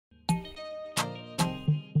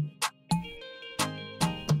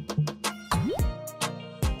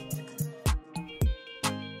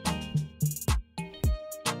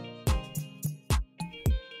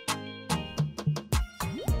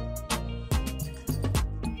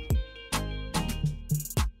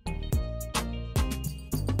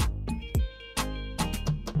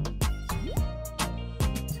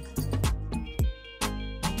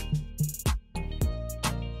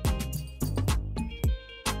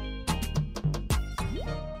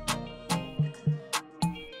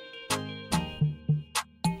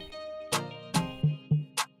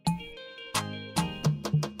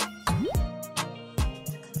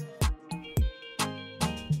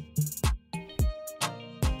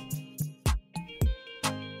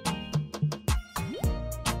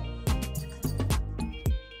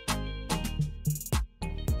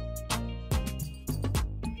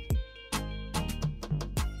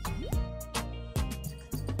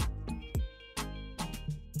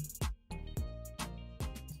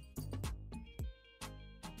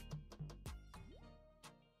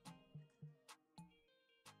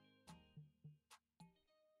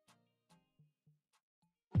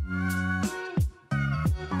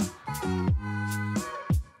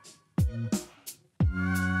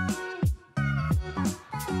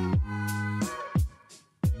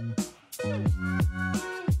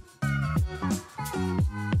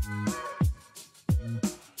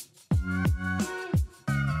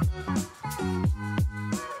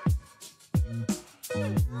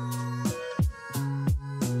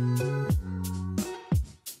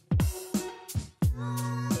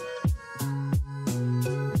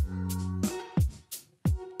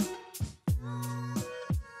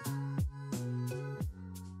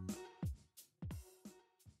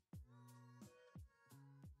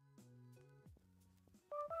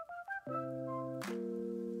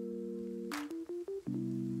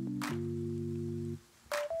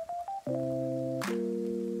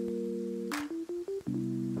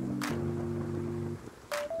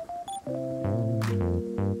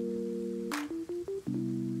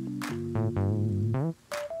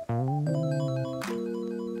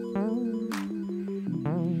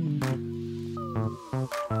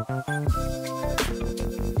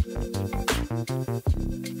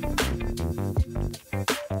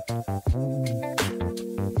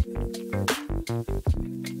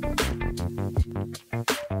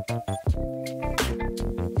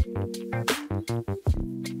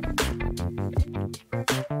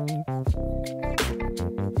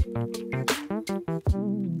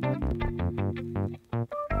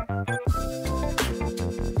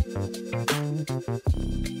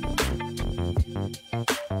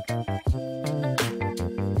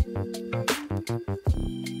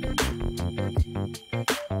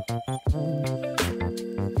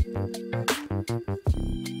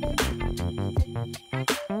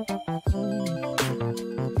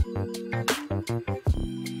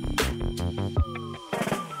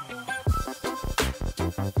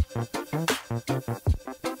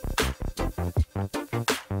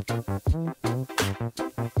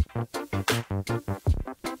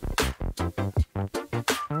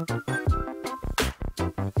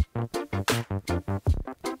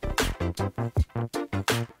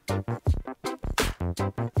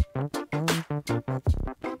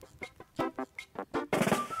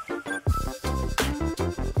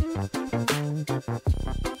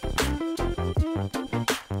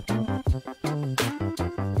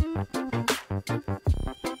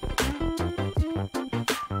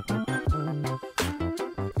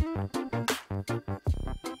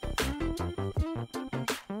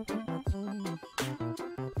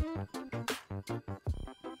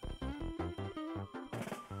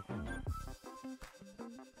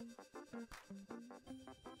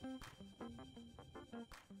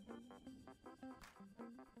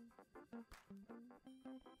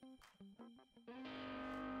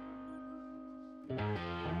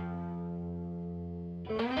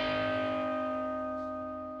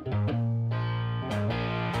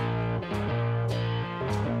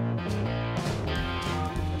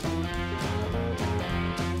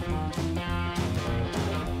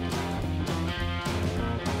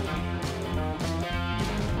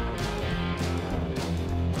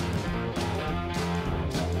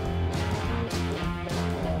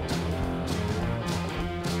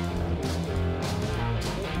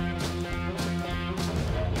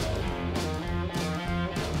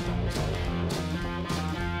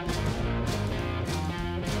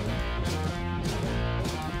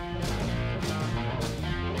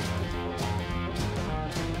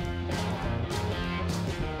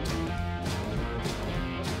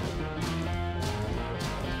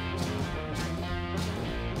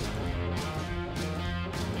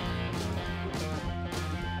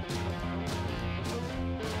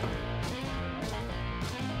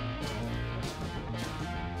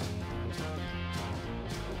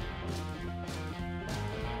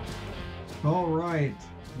All right,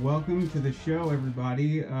 welcome to the show,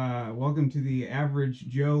 everybody. Welcome to the Average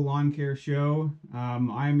Joe Lawn Care Show.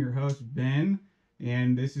 I'm your host, Ben,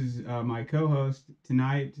 and this is my co-host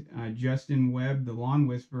tonight, Justin Webb, the Lawn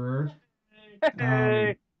Whisperer.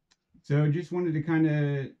 Hey. So just wanted to kind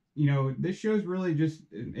of, this show's really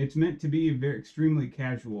it's meant to be very extremely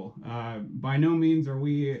casual. By no means are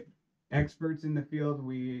we experts in the field.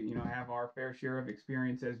 We, have our fair share of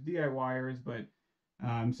experience as DIYers, but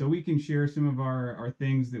so we can share some of our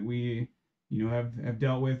things that we, have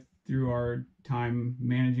dealt with through our time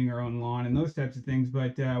managing our own lawn and those types of things.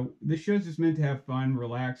 But this show's just meant to have fun,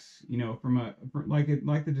 relax, like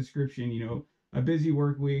the description, a busy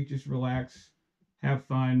work week, just relax, have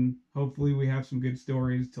fun. Hopefully we have some good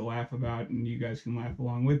stories to laugh about and you guys can laugh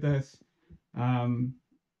along with us.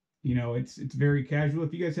 It's very casual.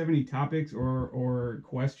 If you guys have any topics or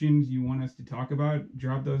questions you want us to talk about,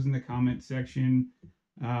 drop those in the comment section,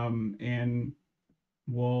 and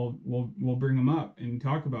we'll bring them up and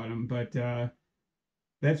talk about them. But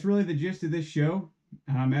that's really the gist of this show.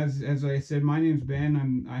 As I said, my name's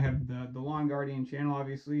Ben. I have the Lawn Guardian channel.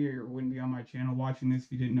 Obviously, you wouldn't be on my channel watching this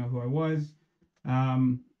if you didn't know who I was.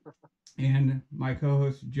 And my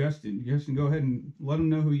co-host Justin. Justin, go ahead and let them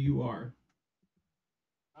know who you are.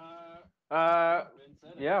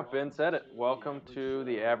 Yeah, Ben said it. Welcome to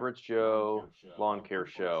the Average Joe Lawn Care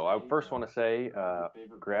Show. I first want to say,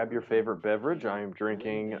 grab your favorite beverage. I am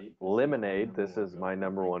drinking lemonade. This is my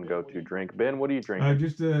number one go-to drink. Ben, what are you drinking?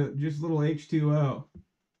 Just a little H2O.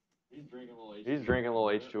 He's drinking a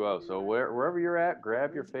little H2O. So wherever you're at,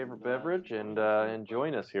 grab your favorite beverage and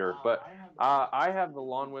join us here. But I have the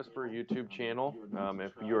Lawn Whisperer YouTube channel.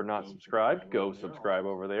 If you are not subscribed, go subscribe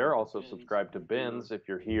over there. Also subscribe to Ben's if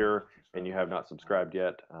you're here and you have not subscribed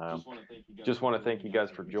yet. Just want to thank you guys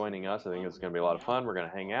for joining us. I think it's going to be a lot of fun. We're going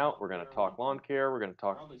to hang out. We're going to talk lawn care. We're going to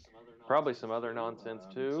talk probably some other nonsense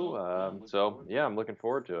too. So yeah, I'm looking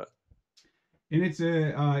forward to it. And it's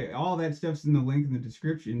all that stuff's in the link in the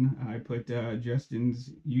description. I put Justin's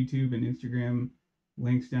YouTube and Instagram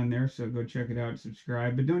links down there, so go check it out,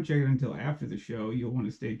 subscribe. But don't check it until after the show. You'll want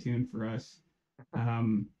to stay tuned for us.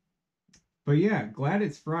 But yeah, glad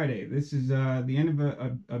it's Friday. This is the end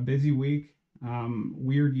of a busy week.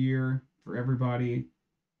 Weird year for everybody.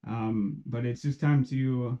 But it's just time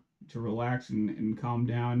to relax and calm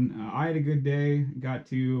down. I had a good day. Got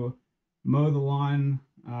to mow the lawn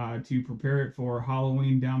to prepare it for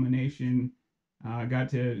Halloween domination. Got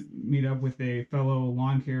to meet up with a fellow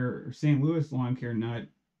lawn care, St. Louis lawn care nut,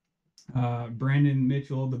 Brandon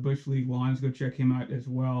Mitchell, the Bush League Lawns. Go check him out as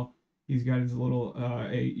well. He's got his little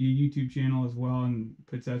a YouTube channel as well and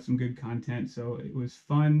puts out some good content. So it was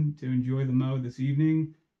fun to enjoy the mow this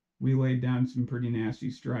evening. We laid down some pretty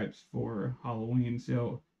nasty stripes for Halloween.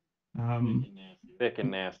 So thick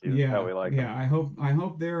and nasty. That's how Yeah, we like them. yeah. I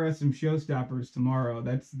hope there are some showstoppers tomorrow.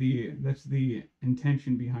 That's the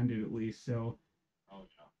intention behind it at least. So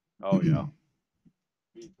Oh yeah,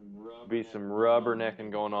 be some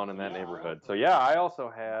rubbernecking going on in that neighborhood. So yeah, I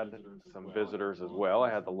also had some visitors as well.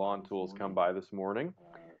 I had the lawn tools come by this morning.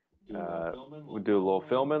 Uh, we do a little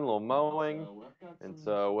filming, a little mowing, and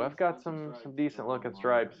so I've got some decent looking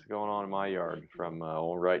stripes going on in my yard from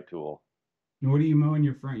old Right Tool. what are you mowing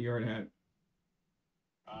your front yard at?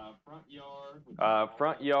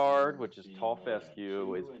 Front yard, which is tall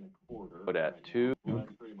fescue, is put at two. Okay.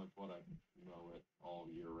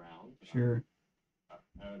 Sure.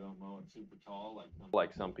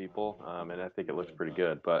 Like some people, and I think it looks pretty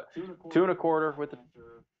good. But 2 1/4 with the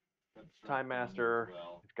Time Master.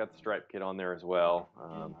 It's got the stripe kit on there as well.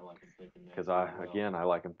 Because I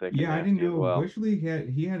like them thick and Yeah, I didn't nasty as know well. Bush League had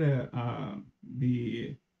he had a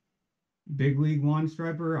the big league lawn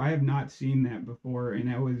striper. I have not seen that before, and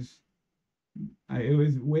it was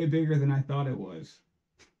way bigger than I thought it was.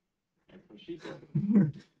 That's what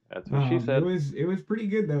she It said. was pretty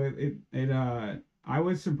good though. I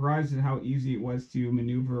was surprised at how easy it was to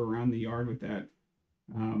maneuver around the yard with that.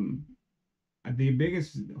 Um, the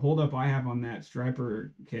biggest holdup I have on that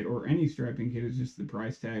striper kit or any striping kit is just the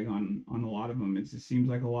price tag on a lot of them. It just seems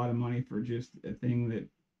like a lot of money for just a thing that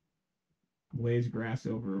lays grass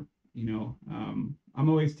over. I'm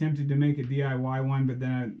always tempted to make a DIY one, but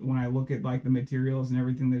then when I look at like the materials and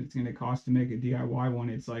everything that it's going to cost to make a DIY one,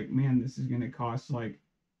 it's like, man, this is going to cost like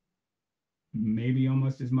maybe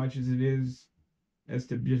almost as much as it is as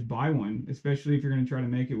to just buy one, especially if you're going to try to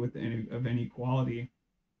make it with any quality.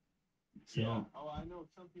 So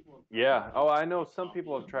Yeah. Oh, I know some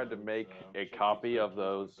people have tried to make a copy of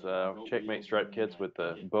those Checkmate stripe kits with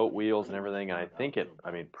the boat wheels and everything, and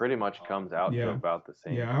I mean, pretty much comes out to yeah, about the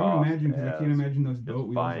same yeah, I would cost imagine because I can't as imagine those just boat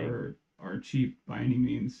wheels buying. are cheap by any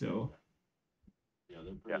means. So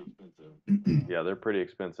Yeah. Yeah, they're pretty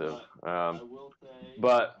expensive.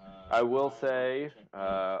 But I will say,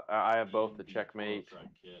 I have both the Checkmate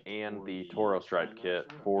and the Toro Stripe kit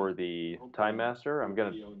for the Time Master. I'm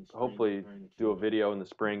gonna hopefully do a video in the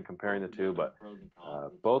spring comparing the two, but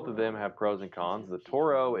both of them have pros and cons. The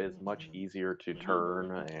Toro is much easier to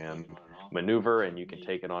turn and maneuver, and you can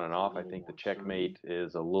take it on and off. I think the Checkmate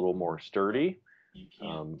is a little more sturdy,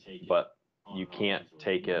 but you can't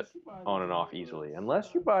take it on and off easily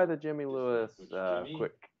unless you buy the Jimmy Lewis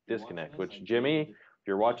quick disconnect. Which Jimmy, if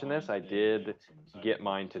you're watching this, I did get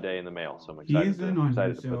mine today in the mail, so I'm he is in on you,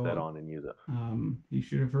 excited to put that so on and use it. he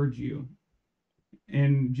should have heard you.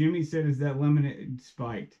 And Jimmy said, "Is that lemonade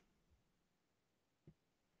spiked?"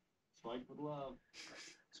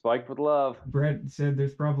 Spiked with love. Brett said,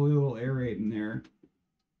 "There's probably a little aerate in there."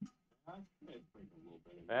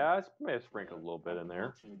 Yeah, I may have sprinkled a little bit in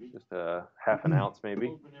there, just a half an ounce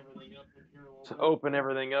maybe. To open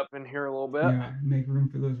everything up in here a little bit. Yeah, make room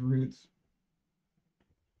for those roots.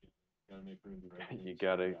 You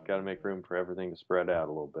gotta make room for everything to spread out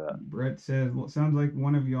a little bit. Brett says, "Well, it sounds like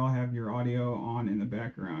one of y'all have your audio on in the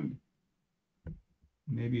background."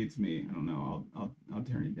 Maybe it's me. I don't know. I'll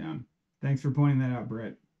turn it down. Thanks for pointing that out,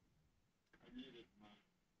 Brett.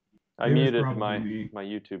 I muted my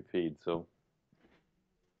YouTube feed, so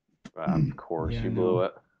of course Yeah, you no. blew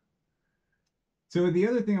it. So the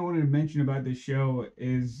other thing I wanted to mention about this show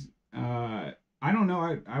is I don't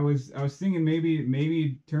know. I was thinking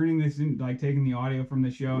maybe turning this in, like taking the audio from the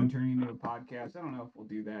show and turning it into a podcast. I don't know if we'll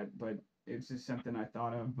do that, but it's just something I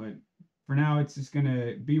thought of. But for now, it's just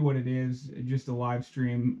gonna be what it is, just a live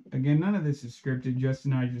stream. Again, none of this is scripted.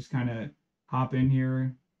 Justin and I just kind of hop in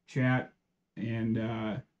here, chat, and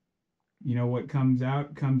what comes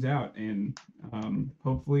out, and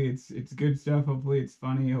hopefully it's good stuff. Hopefully it's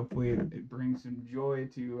funny. Hopefully it brings some joy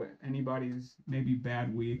to anybody's maybe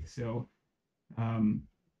bad week. So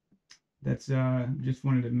that's just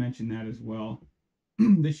wanted to mention that as well.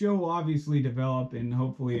 The show will obviously develop and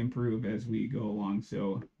hopefully improve as we go along.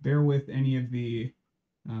 So bear with any of the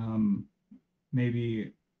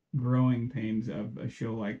maybe growing pains of a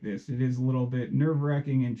show like this. It is a little bit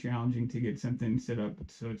nerve-wracking and challenging to get something set up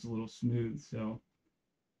so it's a little smooth. So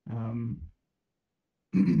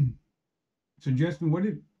so Justin, what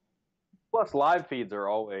did Plus, live feeds are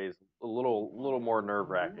always a little more nerve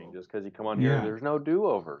wracking, just because you come on here. Yeah. There's no do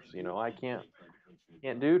overs. I can't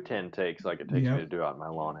do 10 takes like it takes me to Yep. do out in my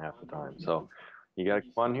lawn half the time. So you got to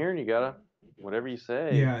come on here and you got to whatever you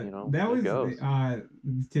say. Yeah, that it was goes.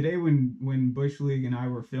 Today when Bush League and I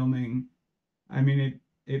were filming. I mean,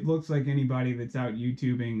 it looks like anybody that's out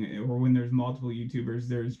YouTubing or when there's multiple YouTubers,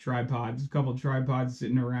 there's tripods, a couple tripods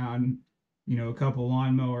sitting around. a couple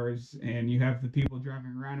lawnmowers, and you have the people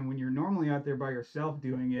driving around. And when you're normally out there by yourself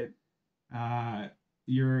doing it, uh,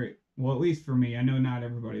 you're well, at least for me, I know not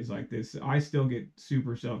everybody's like this. I still get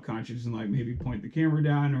super self conscious and like maybe point the camera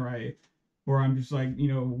down, or I'm just like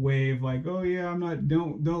wave like, oh yeah, I'm not,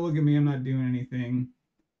 don't look at me, I'm not doing anything.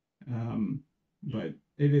 Um, but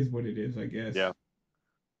it is what it is, I guess. Yeah.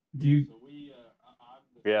 Do you?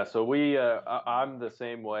 Yeah, so I'm the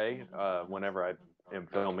same way. Whenever I am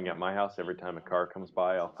filming at my house, every time a car comes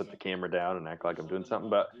by, I'll put the camera down and act like I'm doing something.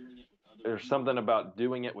 But there's something about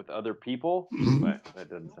doing it with other people. Wait, that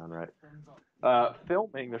doesn't sound right.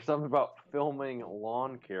 Filming, there's something about filming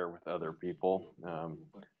lawn care with other people.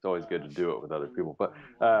 It's always good to do it with other people, but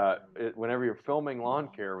whenever you're filming lawn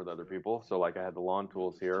care with other people, so like I had the lawn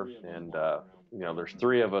tools here, and there's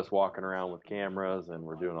three of us walking around with cameras, and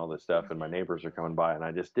we're doing all this stuff, and my neighbors are coming by, and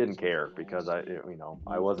I just didn't care because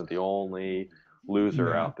I wasn't the only loser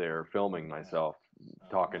Yeah. out there filming myself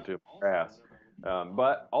talking to grass.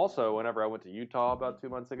 But also, whenever I went to Utah about 2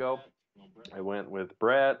 months ago, I went with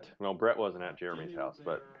Brett. Well, Brett wasn't at Jeremy's house,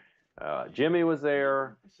 but Jimmy was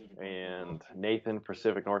there, and Nathan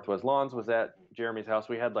Pacific Northwest Lawns was at Jeremy's house.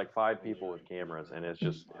 We had like 5 people with cameras, and it's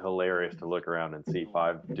just hilarious to look around and see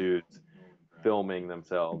 5 dudes filming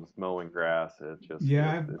themselves mowing grass.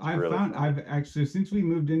 Yeah, It's I've really found funny. I've actually since we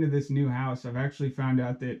moved into this new house, I've actually found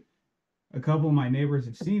out that a couple of my neighbors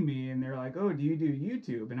have seen me and they're like, "Oh, do you do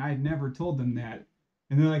YouTube?" And I had never told them that.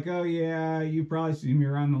 And they're like, "Oh yeah, you probably seen me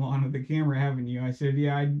around the lawn with the camera, haven't you?" I said,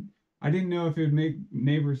 "Yeah, I didn't know if it would make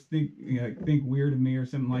neighbors think weird of me or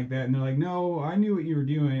something like that." And they're like, "No, I knew what you were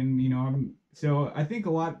doing, so I think a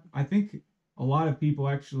lot of people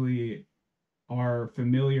actually are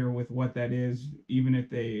familiar with what that is, even if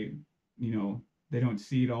you know, they don't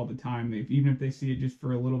see it all the time. Even if they see it just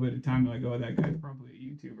for a little bit of time, they're like, oh, that guy's probably a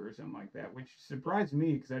YouTuber or something like that, which surprised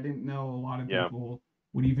me because I didn't know a lot of Yeah, people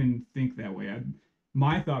would even think that way.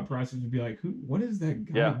 My thought process would be like, what is that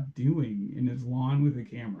guy yeah. doing in his lawn with a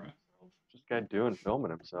camera? Just guy doing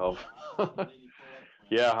filming himself.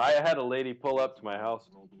 Yeah, I had a lady pull up to my house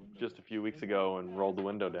just a few weeks ago and rolled the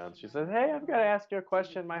window down. She said, "Hey, I've got to ask you a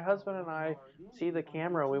question. My husband and I see the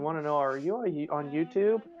camera. We want to know, are you on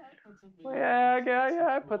YouTube?" Well, yeah.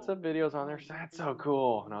 I put some videos on there. So that's so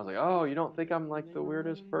cool. And I was like, "Oh, you don't think I'm like the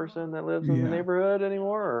weirdest person that lives in the Yeah, neighborhood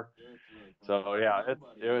anymore?" So yeah,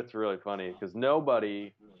 it's really funny because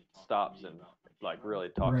nobody stops and like really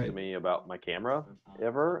talks to right. me about my camera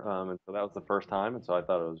ever. And so that was the first time, and so I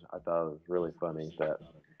thought it was really funny that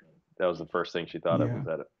that was the first thing she thought of Yeah. was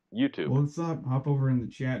that YouTube. Well, let's hop over in the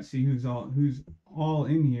chat, see who's all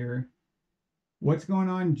in here. What's going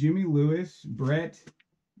on, Jimmy Lewis, Brett?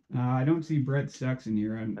 I don't see Brett Sucks in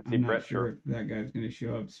here. I'm I see I'm not Brett sure Short. if that guy's gonna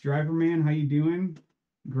show up. Striper Man, how you doing?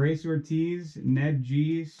 Grace Ortiz, Ned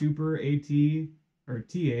G, Super AT or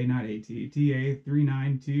TA, not AT, TA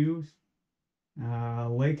 392.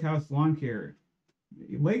 Lake House Lawn Care.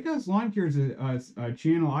 Lake House Lawn Care is a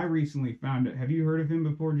channel I recently found. Have you heard of him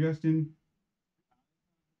before, Justin?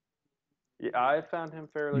 Yeah, I found him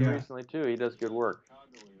fairly Yeah. recently too. He does good work.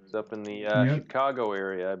 He's up in the Yep. Chicago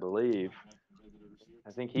area, I believe.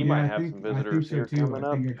 I think he Yeah, might I have think some I think visitors so here too. I coming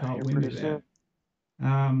up think I caught here wind pretty of soon.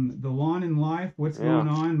 that. The Lawn and Life. What's Yeah. going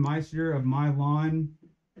on, Meister of My Lawn?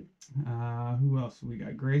 Who else? We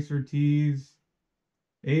got Grace Ortiz,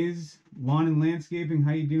 A's Lawn and Landscaping.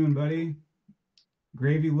 How you doing, buddy?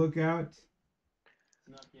 Gravy Lookout.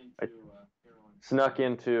 I snuck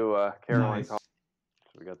into Caroline College.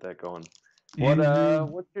 Nice. We got that going.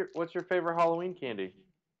 Andrew. What's your favorite Halloween candy?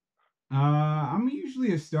 I'm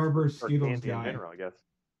usually a Starburst Or Skittles candy in guy. general, I guess.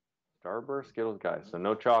 Starburst, Skittles guy. So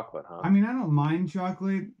no chocolate, huh? I mean, I don't mind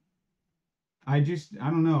chocolate. I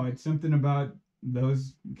don't know. It's something about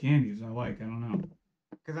those candies I like. I don't know.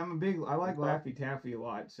 Because I like Okay. Laffy Taffy a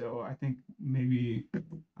lot. So I think maybe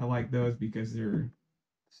I like those because they're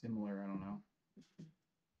similar. I don't know.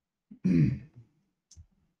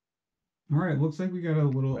 All right, looks like we got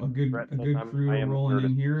But Brett a says good I crew am the rolling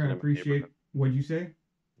in weirdest here. I person in my neighborhood. appreciate what'd you say?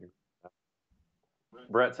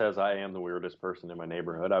 Brett says I am the weirdest person in my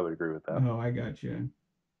neighborhood. I would agree with that. Oh, I got you.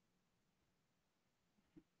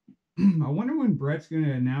 I wonder when Brett's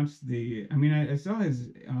gonna announce the. I mean, I saw his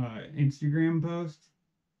Instagram post,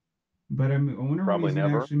 but I wonder when Probably he's gonna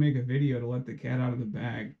never. actually make a video to let the cat out of the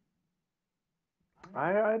bag.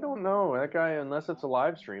 I don't know. That guy, unless it's a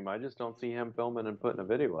live stream, I just don't see him filming and putting a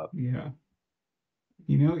video up. Yeah,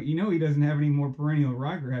 he doesn't have any more perennial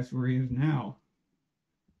ryegrass where he is now.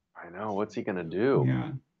 I know. What's he gonna do?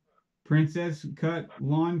 Yeah, Princess Cut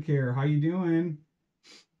Lawn Care. How you doing?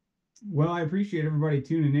 Well, I appreciate everybody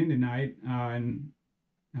tuning in tonight and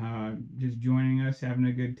just joining us, having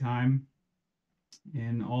a good time.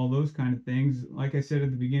 and all those kind of things. Like I said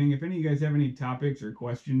at the beginning, if any of you guys have any topics or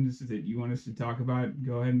questions that you want us to talk about,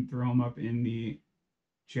 go ahead and throw them up in the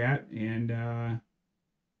chat, and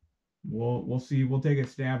we'll see. We'll take a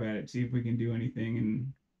stab at it, see if we can do anything,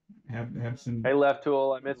 and have some Hey, Left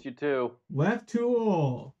Tool, I miss you too. left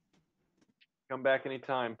tool. Come back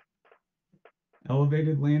anytime.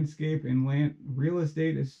 Elevated landscape and land real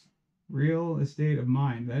estate of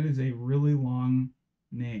mind. That is a really long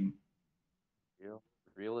name.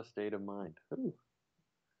 Real estate of mind. Ooh,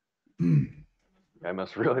 So I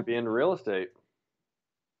must really be into real estate.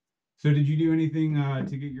 did you do anything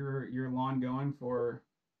to get your lawn going for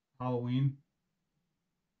Halloween?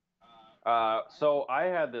 So I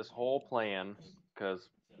had this whole plan because,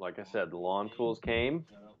 like I said, the lawn tools came.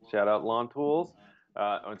 Shout out lawn tools.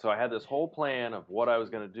 And so I had this whole plan of what I was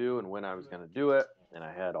going to do and when I was going to do it. And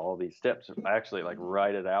I had all these steps. I actually like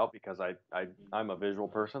write it out because I'm a visual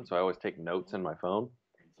person, so I always take notes in my phone.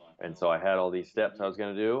 And so I had all these steps I was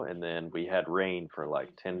going to do, and then we had rain for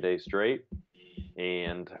like 10 days straight,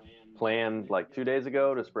 and planned like 2 days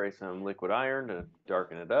ago to spray some liquid iron to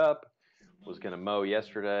darken it up. Was going to mow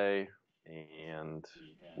yesterday, and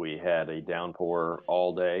we had a downpour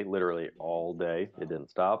all day, literally all day. It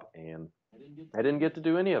didn't stop, and I didn't get to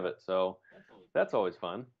do any of it. So that's always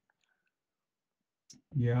fun.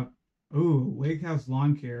 Yep. Ooh, Lake House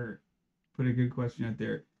Lawn Care put a good question out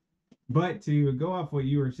there. But to go off what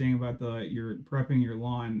you were saying about you're prepping your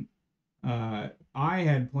lawn, I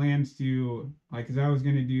had plans to like because I was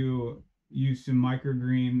gonna do use some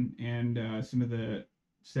microgreen and some of the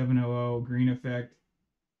 700 green effect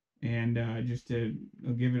and just to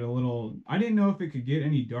give it a little. I didn't know if it could get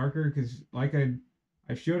any darker because like I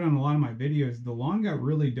showed on a lot of my videos, the lawn got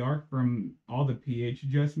really dark from all the pH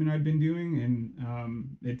adjustment I'd been doing,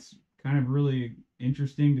 and it's kind of really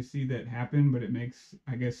interesting to see that happen. But it makes,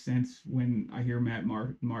 I guess, sense when I hear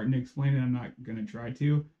Martin explain it. I'm not gonna try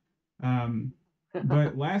to. Um,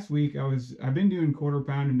 but last week I've been doing quarter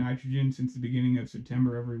pound of nitrogen since the beginning of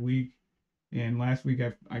September every week, and last week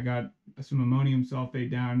I got some ammonium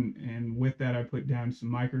sulfate down, and with that I put down some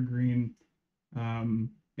microgreen.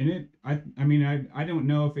 And I mean, I don't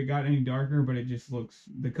know if it got any darker, but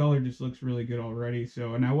the color just looks really good already.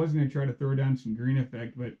 So, and I was gonna try to throw down some green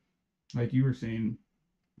effect, but like you were saying,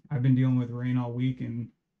 I've been dealing with rain all week, and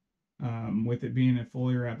with it being a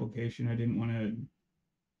foliar application, I didn't want to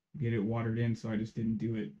get it watered in, so I just didn't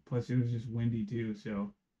do it. Plus, it was just windy too.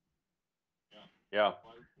 So, Yeah.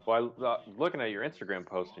 Well, looking at your Instagram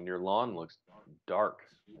post, and your lawn looks dark,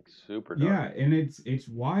 like super yeah, dark. and it's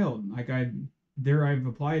wild. I've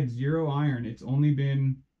applied zero iron. It's only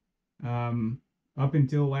been um, up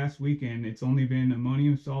until last weekend. It's only been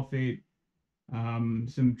ammonium sulfate,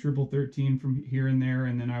 some triple 13 from here and there,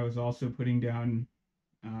 and then I was also putting down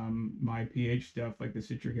my pH stuff like the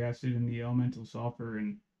citric acid and the elemental sulfur,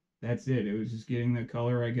 and that's it. It was just getting the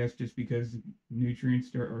color, I guess, just because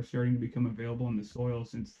nutrients are starting to become available in the soil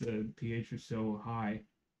since the pH is so high.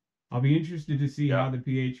 I'll be interested to see Yeah. how the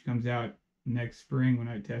pH comes out next spring when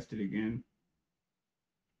I test it again.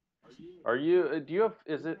 Are you? Do you have?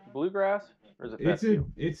 Is it bluegrass or is it fescue?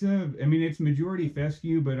 I mean, it's majority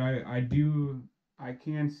fescue, but I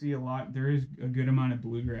can see a lot. There is a good amount of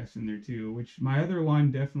bluegrass in there too, which my other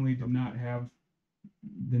line definitely did not have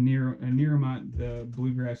a near amount the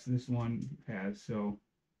bluegrass this one has. So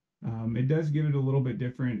it does give it a little bit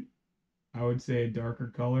different. I would say a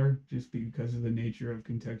darker color just because of the nature of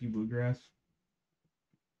Kentucky bluegrass.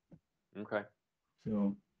 Okay.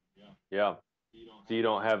 So Yeah. So you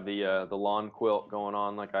don't have the lawn quilt going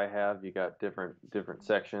on like I have. You got different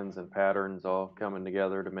sections and patterns all coming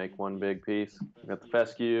together to make one big piece. You got the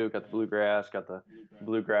fescue, got the bluegrass, got the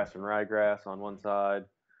bluegrass and ryegrass on one side.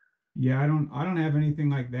 yeah, I don't have anything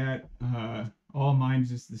like that. All mine's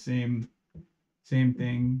just the same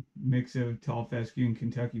thing, mix of tall fescue and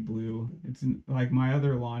Kentucky blue. Like my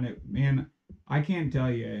other lawn. Man, I can't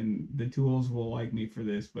tell you, and the tools will like me for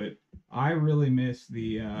this, but I really miss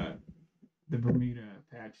the Bermuda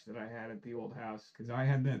patch that I had at the old house because I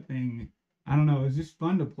had that thing. I don't know. It was just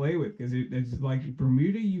fun to play with because it's like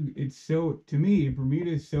Bermuda. It's so to me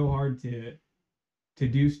Bermuda is so hard to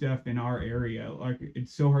do stuff in our area. Like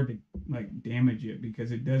it's so hard to like damage it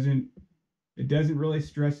because it doesn't really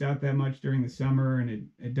stress out that much during the summer, and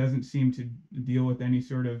it doesn't seem to deal with any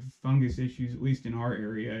sort of fungus issues, at least in our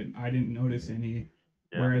area. I didn't notice any.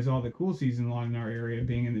 Yeah. Whereas all the cool season lawn in our area,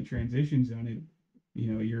 being in the transition zone,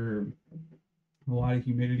 you're a lot of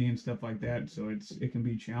humidity and stuff like that, so it can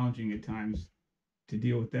be challenging at times to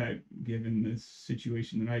deal with that, given this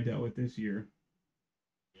situation that I dealt with this year.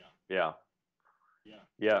 Yeah.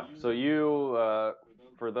 Yeah. So you,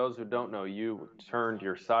 for those who don't know, you turned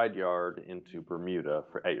your side yard into Bermuda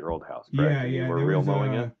at your old house, correct? Yeah, And you yeah, were there real was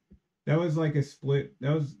mowing it? a that was like a split.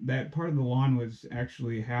 That part of the lawn was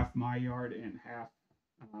actually half my yard and half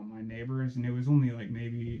my neighbors, and it was only like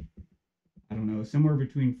maybe I don't know, somewhere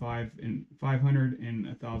between 500 and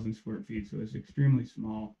 1,000 square feet, so it's extremely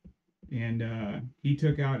small. And he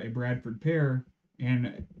took out a Bradford pear,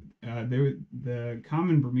 and the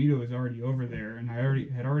common Bermuda was already over there, and I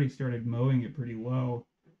already started mowing it pretty low.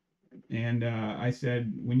 And I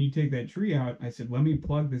said, when you take that tree out, I said, let me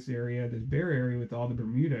plug this bare area with all the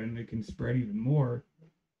Bermuda, and it can spread even more.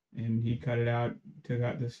 And he cut it out, took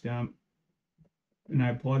out the stump, and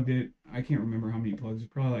I plugged it. I can't remember how many plugs.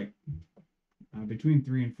 It's probably like between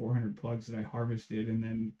 300 and 400 plugs that I harvested and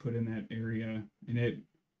then put in that area, and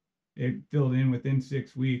it filled in within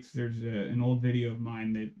 6 weeks. There's an old video of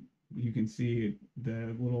mine that you can see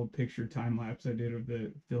the little picture time lapse I did of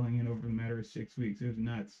the filling in over the matter of 6 weeks. It was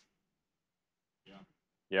nuts.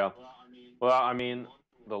 Yeah. Well, I mean,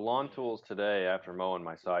 the lawn tools today, after mowing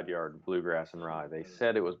my side yard, bluegrass and rye, they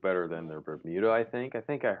said it was better than their Bermuda, I think. I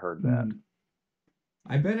think I heard that. Mm.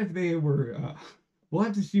 I bet if they were, we'll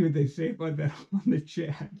have to see what they say about that on the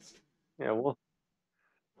chats. Yeah, well,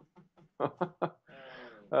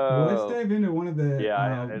 Well, let's oh, dive into one of the yeah,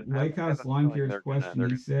 I Lake have House a Lawn feeling Care's question. they're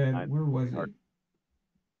He gonna be said, behind where my was yard.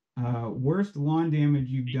 it? Worst lawn damage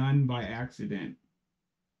you've done by accident.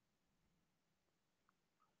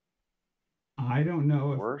 I don't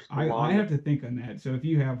know if Worst I lawn. have to think on that. So if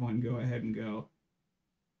you have one, go ahead and go.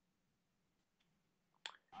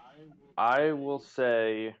 I will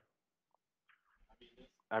say,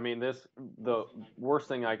 I mean, the worst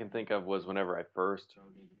thing I can think of was whenever I first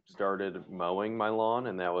started mowing my lawn,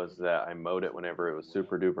 and that was that I mowed it whenever it was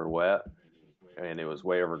super duper wet and it was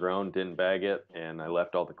way overgrown, didn't bag it, and I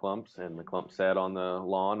left all the clumps, and the clumps sat on the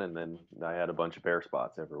lawn, and then I had a bunch of bare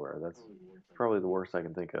spots everywhere. That's probably the worst I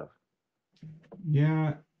can think of.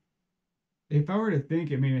 Yeah, if I were to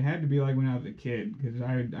think, I mean, it had to be like when I was a kid because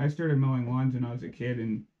I started mowing lawns when I was a kid,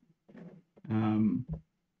 and um,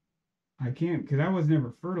 I can't because I was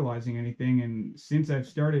never fertilizing anything, and since I've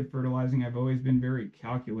started fertilizing, I've always been very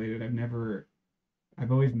calculated.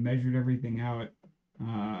 I've always measured everything out.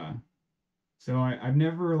 Uh, so I've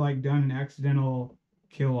never like done an accidental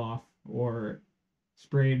kill off or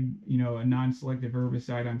sprayed, a non-selective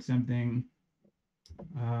herbicide on something.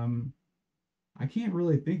 Um, I can't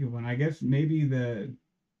really think of one. I guess maybe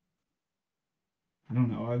I don't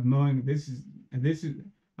know. This is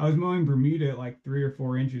I was mowing Bermuda at like 3 or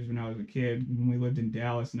 4 inches when I was a kid when we lived in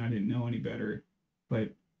Dallas and I didn't know any better. But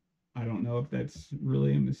I don't know if that's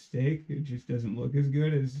really a mistake. It just doesn't look as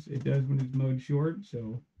good as it does when it's mowed short.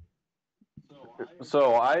 So,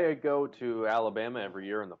 So I go to Alabama every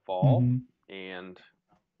year in the fall, hmm and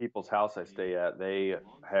people's house I stay at, they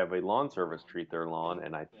have a lawn service treat their lawn,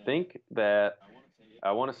 and I think that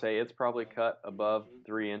I want to say it's probably cut above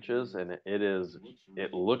 3 inches, and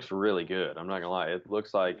it looks really good. I'm not gonna lie, it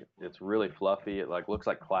looks like it's really fluffy. It like looks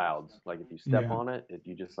like clouds. Like if you step yeah, on it,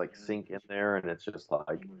 you just like sink in there, and it's just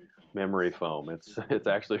like memory foam. It's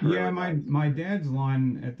actually yeah. really My nice. my dad's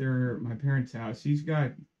lawn at my parents' house. He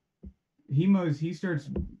starts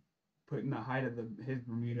putting the height of his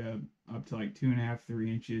Bermuda up to like 2.5,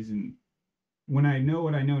 3 inches, and when I know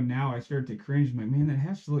what I know now, I start to cringe. I'm like, man, that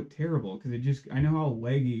has to look terrible because I know how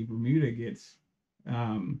leggy Bermuda gets.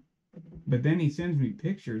 Um, but then he sends me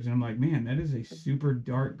pictures, and I'm like, man, that is a super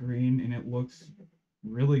dark green, and it looks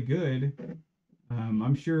really good. Um,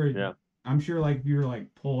 I'm sure, Yeah. I'm sure, like if you were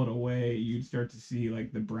like pull it away, you'd start to see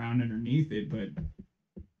like the brown underneath it. But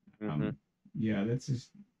Hmm. um, yeah, that's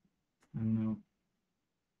just I don't know.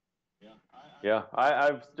 Yeah.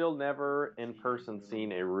 I've still never in person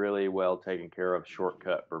seen a really well taken care of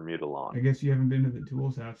shortcut Bermuda I lawn. guess you haven't been to the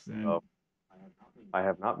tools house then, So I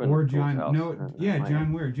have not been to or the Tools John. House. No, That yeah, might have John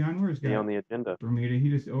to Ware. John Ware's be got on the agenda. Bermuda. He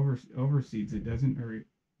just overseeds it, doesn't, or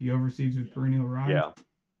he overseeds with perennial rye. Yeah.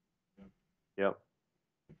 Yep.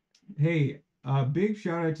 Hey, big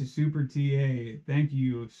shout out to Super TA. Thank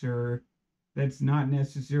you, sir. That's not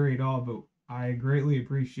necessary at all, but I greatly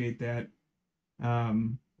appreciate that.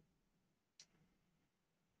 Um,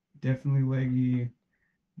 definitely leggy,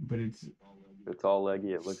 but it's It's all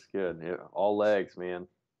leggy. It looks good. Yeah, all legs, man.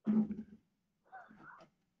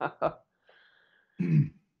 so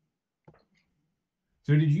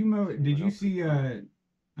did you Let's mow see did what you else we see got.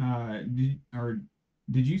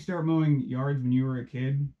 did you start mowing yards when you were a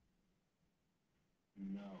kid?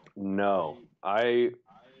 No,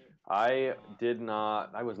 I did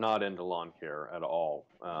not. I was not into lawn care at all.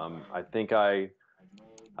 I think I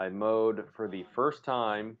mowed for the first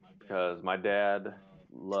time because my dad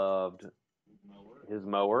loved his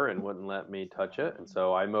mower and wouldn't let me touch it. And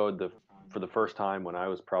so I mowed for the first time when I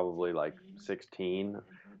was probably like 16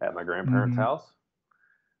 at my grandparents' Mm-hmm. house.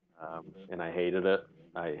 And I hated it.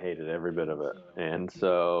 I hated every bit of it. And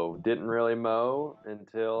so didn't really mow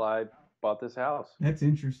until I bought this house. That's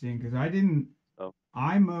interesting because I didn't. So,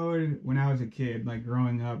 I mowed when I was a kid, like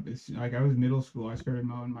growing up. It's like I was middle school. I started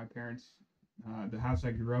mowing my parents, the house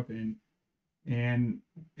I grew up in, and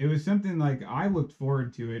it was something like I looked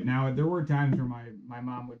forward to it. Now there were times where my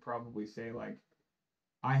mom would probably say like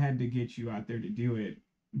I had to get you out there to do it,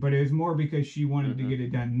 but it was more because she wanted to hmm get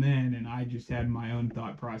it done then, and I just had my own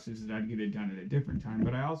thought process that I'd get it done at a different time.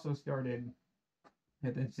 But I also started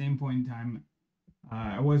at that same point in time.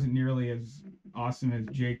 I wasn't nearly as awesome as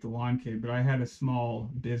Jake the lawn kid, but I had a small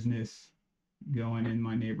business going in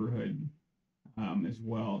my neighborhood as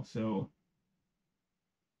well. So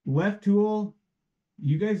left tool,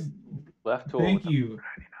 you guys, left tool thank with the you.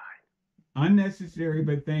 Unnecessary,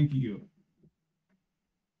 but thank you.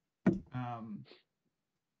 Um,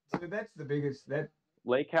 so that's the biggest. That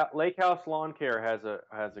Lake House Lawn Care has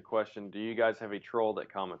a question. Do you guys have a troll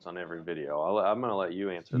that comments on every video? I'm gonna let you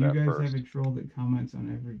so answer you that guys have a first. troll that comments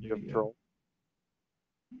on every You have a video. troll?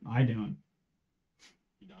 I don't.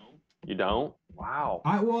 You don't? Wow.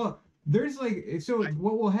 I well, there's like so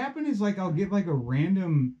what will happen is like I'll get like a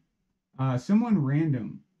random someone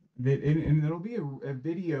random that and it'll be a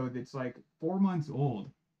video that's like 4 months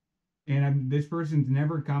old and this person's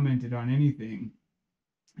never commented on anything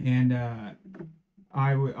and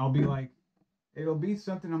I'll be like it'll be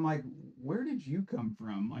something I'm like where did you come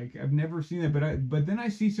from like I've never seen that but then I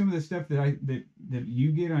see some of the stuff that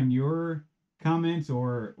you get on your comments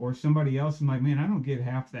or somebody else I'm like man I don't get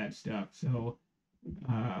half that stuff so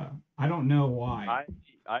uh I don't know why. I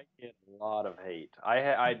I get a lot of hate.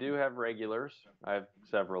 I do have regulars. I have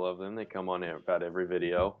several of them. They come on about every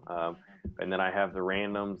video. And then I have the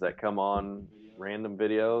randoms that come on random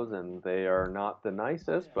videos, and they are not the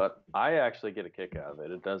nicest, but I actually get a kick out of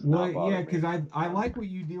it. It does Well, not yeah, bother because me. I like what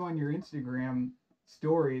you do on your Instagram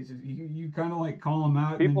stories. Is you kind of like call them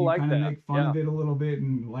out and then People you like kind of that. make fun Yeah, of it a little bit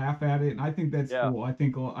and laugh at it. And I think that's yeah. cool. I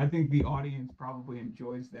think the audience probably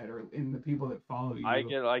enjoys that, or in the people that follow you.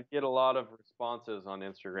 I get a lot of responses on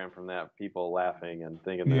Instagram from that, people laughing and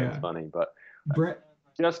thinking that it's Yeah, funny. But Brett.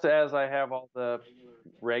 just as I have all the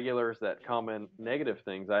regulars that comment negative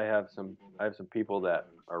things, I have some people that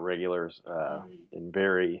are regulars and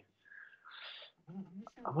very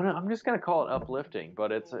I'm just gonna call it uplifting,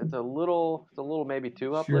 but it's a little maybe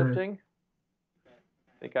too Sure, uplifting.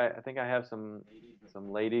 I think I have some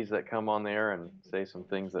ladies that come on there and say some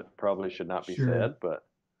things that probably should not be sure. said, but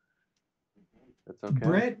it's okay.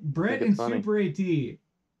 I Brett think it's and funny. Super AT.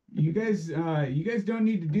 You guys don't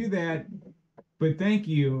need to do that, but thank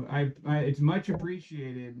you. It's much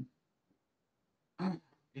appreciated. And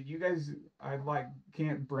you guys, I like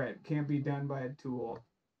can't Brett can't be done by a tool.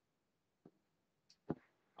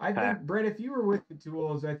 I think Brett, if you were with the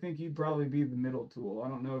tools, I think you'd probably be the middle tool. I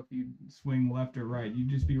don't know if you'd swing left or right. You'd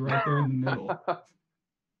just be right there in the middle.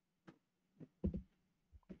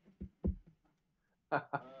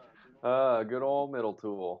 Good old middle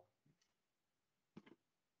tool.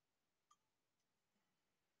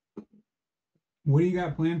 What do you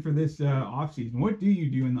got planned for this off season? What do you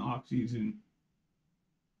do in the off season?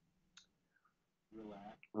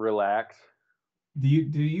 Relax, Do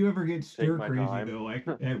you ever get take stir my crazy time. though? Like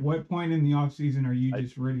at what point in the off season are you I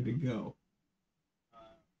just ready to go?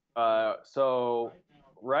 so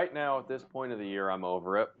right now at this point of the year, I'm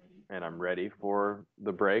over it and I'm ready for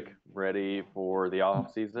the break, ready for the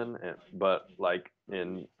off season. But like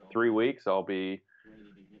in 3 weeks, I'll be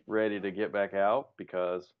ready to get back out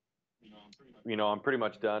because I'm pretty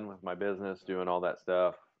much done with my business, doing all that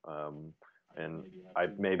stuff. Um, and I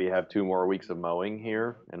maybe have 2 more weeks of mowing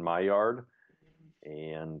here in my yard.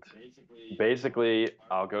 And basically,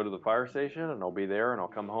 I'll go to the fire station and I'll be there and I'll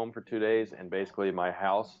come home for 2 days. And basically,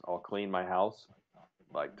 I'll clean my house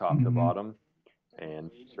like top to Mm-hmm. bottom and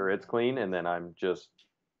make sure it's clean. And then I'm just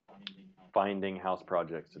finding house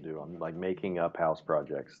projects to do. I'm like making up house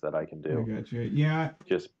projects that I can I do got you. Yeah,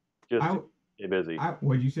 just just I, to stay busy.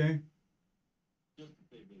 what'd you say?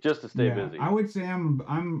 Just to stay Yeah, busy. I would say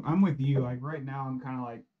I'm with you. Like right now, I'm kind of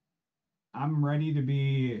like I'm ready to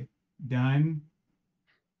be done,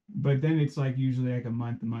 but then it's like usually like a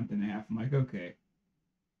month and a half. I'm like, okay,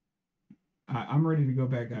 I'm ready to go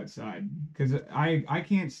back outside because I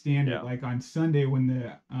can't stand it. Yeah. Like on Sunday when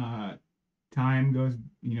the time goes,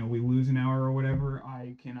 we lose an hour or whatever.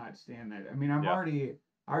 I cannot stand that. I mean, Yeah.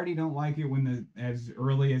 I already don't like it when the as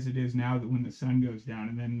early as it is now that when the sun goes down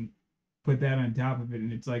and then put that on top of it,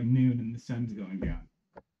 and it's like noon and the sun's going down.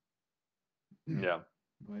 Yeah.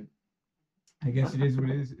 But I guess it is what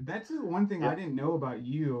it is. That's the one thing I Yeah. didn't know about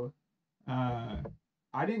you. Uh,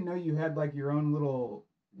 I didn't know you had like your own little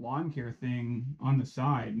lawn care thing on the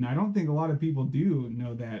side, and I don't think a lot of people do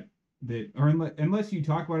know that or unless you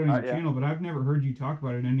talk about it on your Yeah. channel, but I've never heard you talk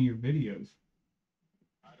about it in any of your videos.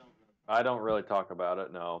 I don't really talk about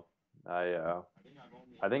it. No.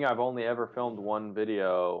 I think I've only ever filmed one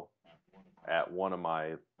video at one of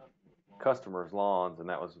my customers' lawns, and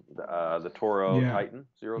that was the Toro Yeah, Titan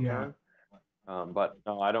zero yeah. turn. But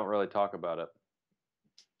no, I don't really talk about it.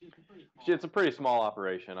 It's a pretty small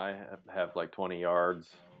operation. I have like 20 yards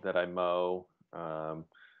that I mow.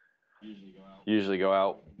 Usually go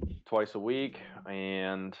out twice a week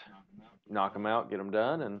and knock them out, get them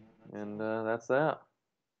done, and that's that.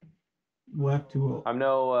 Left tool. I'm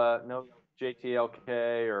no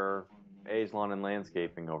JTLK or A's Lawn and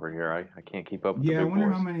Landscaping over here. I can't keep up with the Yeah, big boys.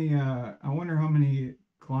 I wonder how many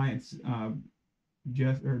clients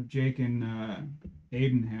Jess or Jake and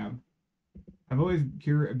Aiden have. I've always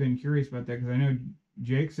been curious about that because I know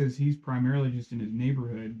Jake says he's primarily just in his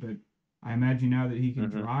neighborhood, but I imagine now that he can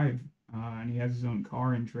Hmm. drive and he has his own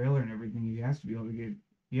car and trailer and everything, he has to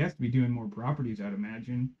be doing more properties, I'd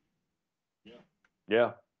imagine.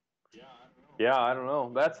 Yeah. Yeah, I don't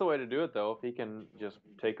know. That's the way to do it, though. If he can just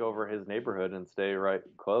take over his neighborhood and stay right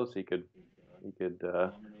close, he could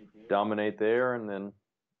dominate there, and then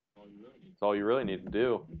that's all you really need to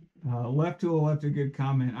do. Left Tool left a good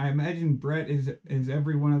comment. I imagine Brett is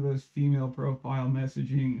every one of those female profile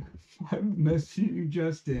messaging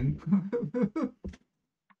Justin.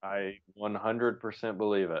 I 100%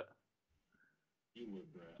 believe it.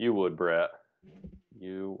 You would, Brett.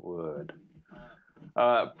 You would.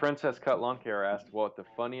 Princess Cut Lawn Care asked what the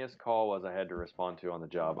funniest call was I had to respond to on the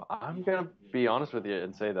job. I'm gonna be honest with you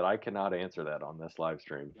and say that I cannot answer that on this live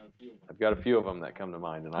stream. I've got a few of them that come to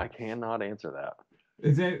mind, and I cannot answer that.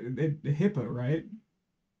 Is that HIPAA, right?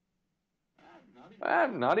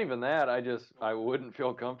 Not even that. I wouldn't feel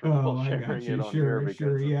Oh, comfortable I got sharing it you. on here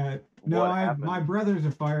Sure, because of yeah. No, what my happened.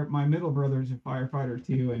 brother's my middle brother's a firefighter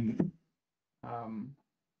too, and um,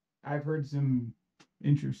 I've heard some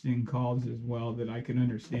interesting calls as well that I can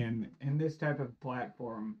understand. And this type of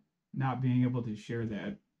platform, not being able to share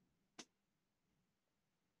that.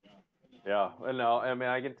 Yeah, no, I mean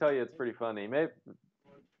I can tell you it's pretty funny. Maybe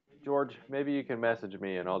George, maybe you can message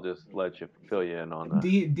me and I'll just let you fill you in on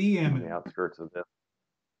the DM. outskirts of this.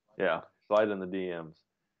 Yeah, slide in the DMs.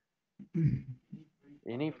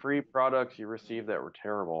 Any free products you received that were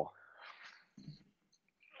terrible?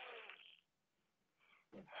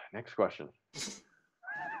 Next question.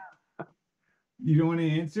 You don't want to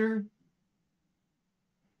answer?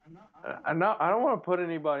 I don't want to put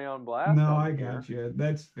anybody on blast No, on I here. got you.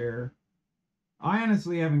 That's fair. I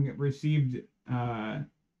honestly haven't received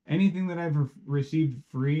anything that I've received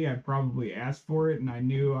free. I probably asked for it, and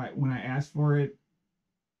when I asked for it,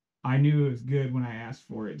 I knew it was good when I asked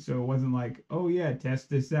for it. So it wasn't like, oh yeah, test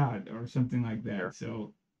this out or something like that. Here.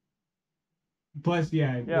 So plus,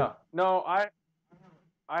 yeah, Yeah. No, I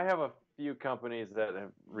have a few companies that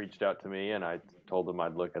have reached out to me and I told them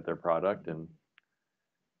I'd look at their product, and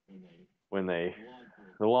when the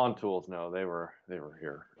lawn tools, no, they were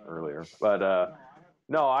here earlier. But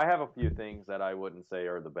no, I have a few things that I wouldn't say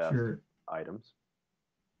are the best sure, items.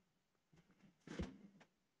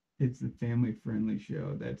 it's the family friendly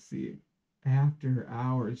show. That's the after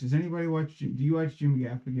hours. Does anybody watch? Do you watch Jim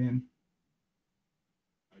Gaffigan?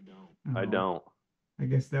 I Oh, don't. I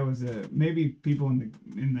guess that was maybe people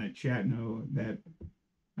in the chat know that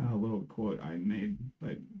little quote I made,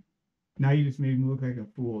 but now you just made me look like a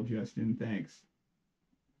fool, Justin. Thanks.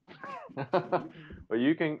 Well,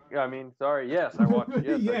 you can. I mean, sorry. Yes, I watch. Yes,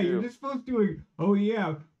 I Yeah, you're do. just supposed to. Oh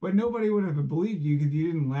yeah, but nobody would have believed you because you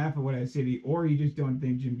didn't laugh at what I said, or you just don't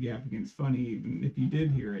think Jim Gaffigan's funny, even if you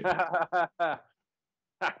did hear it.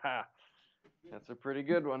 That's a pretty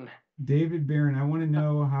good one. David Barron, I want to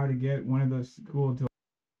know how to get one of those cool tools.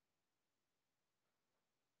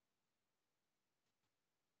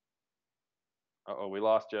 Uh-oh, we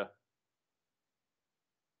lost you.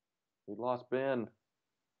 We lost Ben.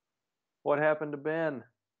 What happened to Ben?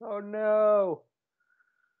 Oh no.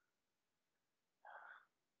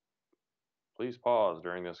 Please pause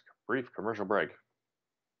during this brief commercial break.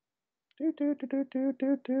 Do, do, do, do, do,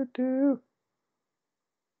 do, do, do.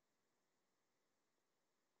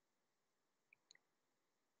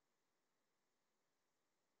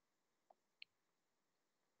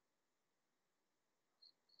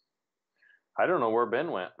 I don't know where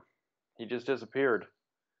Ben went. He just disappeared.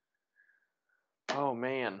 Oh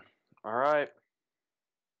man. All right.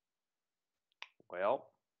 Well,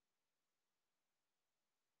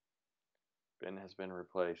 Ben has been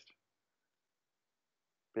replaced.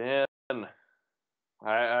 Ben,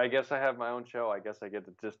 I guess I have my own show. I guess I get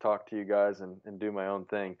to just talk to you guys and do my own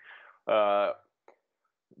thing. Uh,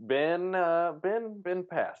 Ben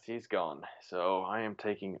passed. He's gone. So I am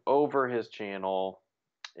taking over his channel,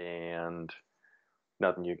 and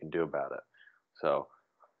nothing you can do about it. So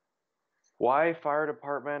why fire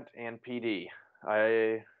department and PD?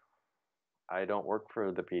 I don't work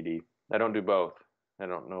for the PD. I don't do both. I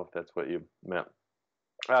don't know if that's what you meant.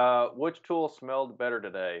 Which tool smelled better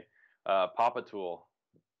today? Papa Tool,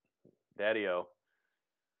 Daddy-O.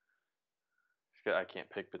 I can't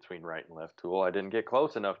pick between right and left tool. I didn't get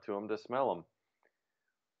close enough to them to smell them.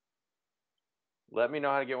 Let me know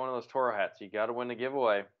how to get one of those Toro hats. You got to win the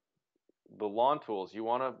giveaway. The lawn tools, you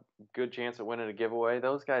want a good chance at winning a giveaway?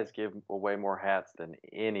 Those guys give away more hats than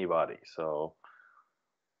anybody. So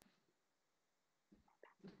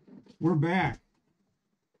We're back.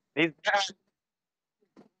 he's back.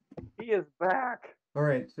 He is back. All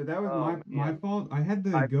right, so that was my fault. I had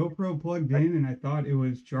the I- GoPro plugged in and I thought it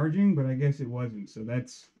was charging, but I guess it wasn't. So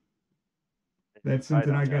that's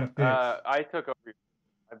something I gotta fix. I took over.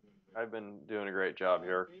 I've been doing a great job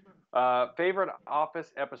here. Favorite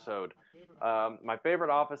Office episode? My favorite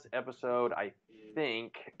Office episode, I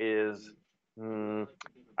think, is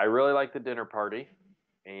I really like the dinner party,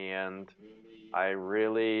 and I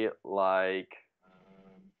really like.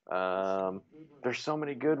 There's so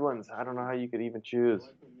many good ones. I don't know how you could even choose.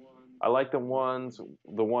 I like the one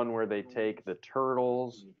where they take the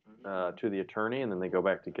turtles to the attorney, and then they go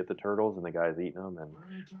back to get the turtles, and the guy's eating them, and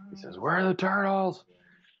he says, "Where are the turtles?"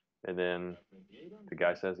 And then the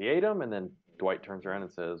guy says he ate them, and then Dwight turns around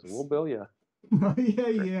and says, "We'll bill you."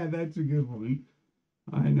 Yeah, that's a good one.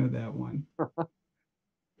 I know that one.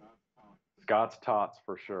 Scott's Tots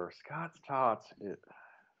for sure. Scott's Tots, it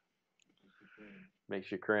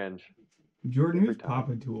makes you cringe. Jordan, who's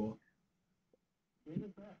Papa Tool?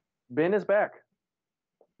 Ben is back.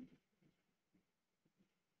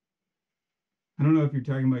 I don't know if you're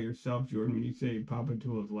talking about yourself, Jordan, when you say Papa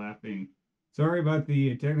Tool is laughing. Sorry about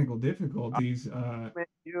the technical difficulties.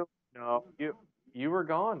 You were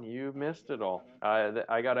gone. You missed it all.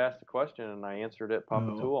 I got asked a question and I answered it.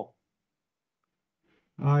 Papa Tool.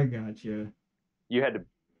 I gotcha. You had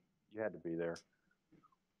to be there.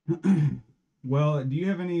 Well, do you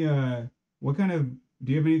have any do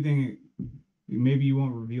you have anything, maybe you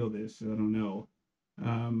won't reveal this, so I don't know.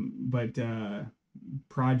 But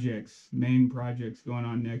main projects going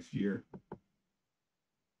on next year?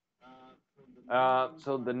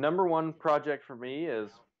 So the number one project for me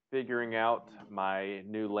is figuring out my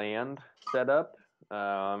new land setup,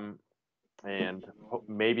 and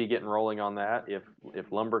maybe getting rolling on that.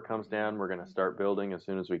 If lumber comes down, we're going to start building as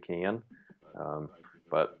soon as we can.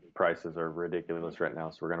 But prices are ridiculous right now,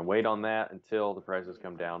 so we're going to wait on that until the prices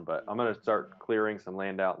come down. But I'm going to start clearing some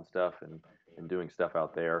land out and stuff, and doing stuff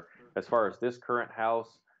out there. As far as this current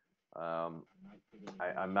house,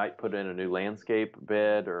 I might put in a new landscape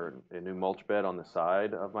bed or a new mulch bed on the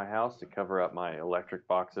side of my house to cover up my electric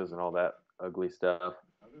boxes and all that ugly stuff.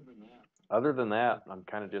 Other than that, I'm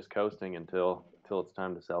kind of just coasting until it's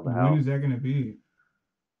time to sell the house. When is that going to be?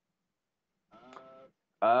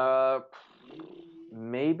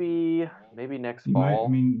 Maybe next fall.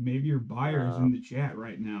 Maybe your buyer's in the chat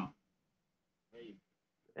right now.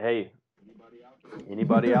 Hey,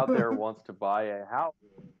 anybody out there wants to buy a house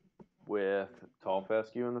with tall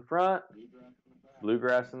fescue in the front,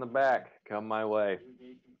 bluegrass in the back, come my way.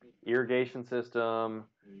 Irrigation system,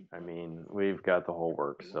 we've got the whole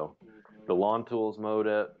works. So the lawn tools mowed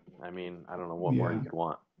it. I don't know what more you could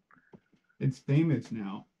want. It's famous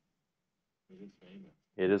now.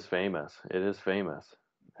 It is famous.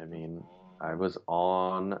 I was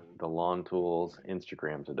on the Lawn Tools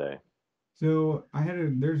Instagram today. So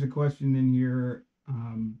there's a question in here.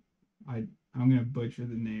 I'm gonna butcher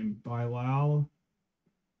the name. Bilal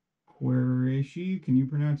Qureshi. Can you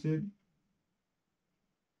pronounce it?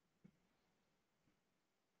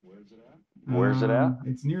 Where's it at?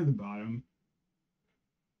 It's near the bottom.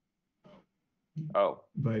 Oh.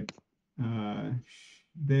 But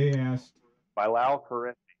they asked. Bilal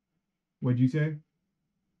Qureshi. What'd you say?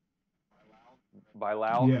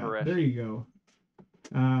 Bilal Qureshi. There you go.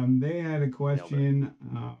 They had a question.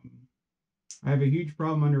 I have a huge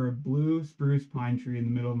problem under a blue spruce pine tree in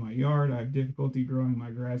the middle of my yard. I have difficulty growing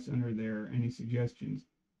my grass under there. Any suggestions?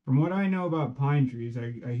 From what I know about pine trees,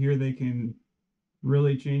 I hear they can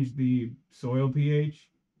really change the soil pH,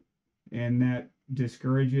 and that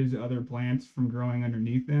discourages other plants from growing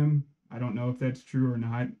underneath them. I don't know if that's true or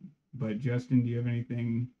not, but Justin, do you have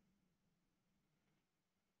anything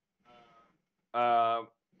Uh,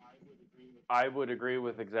 I would agree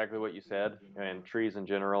with exactly what you said. And trees in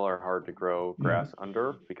general are hard to grow Yeah. grass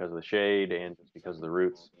under because of the shade and just because of the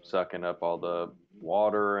roots sucking up all the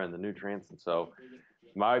water and the nutrients. And so,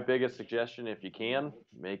 my biggest suggestion, if you can,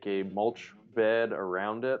 make a mulch bed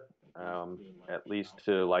around it, at least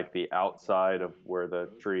to like the outside of where the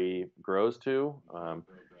tree grows to,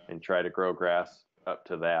 and try to grow grass up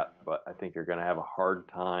to that. But I think you're going to have a hard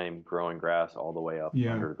time growing grass all the way up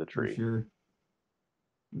Yeah, under the for tree. sure.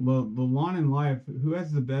 The lawn in life. Who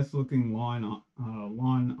has the best looking lawn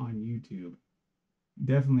on YouTube?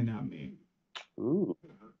 Definitely not me. Ooh,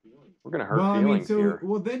 we're going to Well, hurt I mean, feelings so here.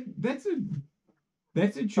 well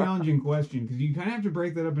that's a challenging question because you kind of have to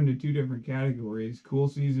break that up into two different categories: cool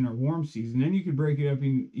season or warm season. Then you could break it up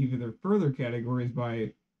in either further categories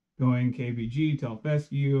by going KBG, tell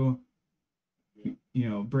fescue,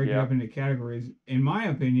 break it Yeah, up into categories. In my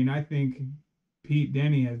opinion, I think Pete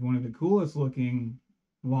Denny has one of the coolest looking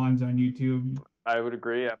lawns on YouTube. I would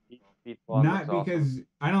agree. Yeah, Pete's lawn looks Not awesome. because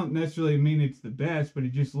I don't necessarily mean it's the best, but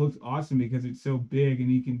it just looks awesome because it's so big and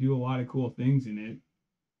he can do a lot of cool things in it.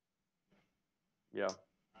 Yeah.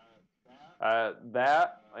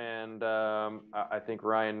 That and I think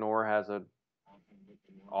Ryan Knorr has a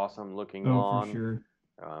awesome looking Oh, for lawn. sure.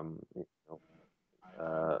 You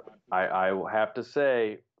know, I will have to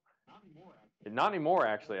say, not anymore.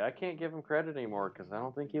 Actually, I can't give him credit anymore because I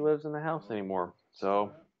don't think he lives in the house anymore.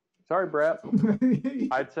 So, sorry, Brett.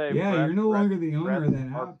 I'd say Yeah, you're no longer the owner of Brett's that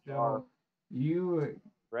house, RPR so you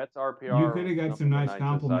Brett's you RPR could was have got some some of the nice nicest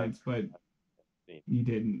I've compliments, but seen. you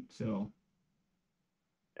didn't. So,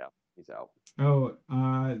 Yeah, he's out. oh,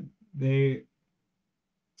 they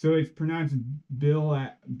so it's pronounced Bill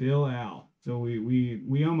Al. So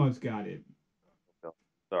we almost got it.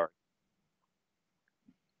 Sorry.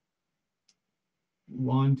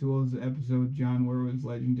 Lawn Tools episode John Ware was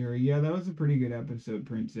legendary. Yeah, that was a pretty good episode,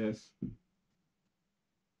 Princess.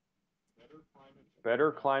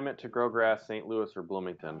 Better climate to grow grass, St. Louis or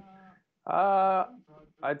Bloomington? Uh,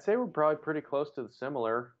 I'd say we're probably pretty close to the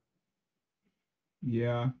similar.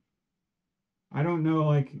 Yeah. I don't know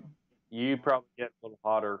like You probably get a little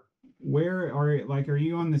hotter. where are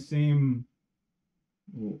you on the same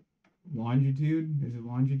longitude? Is it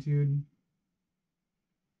longitude?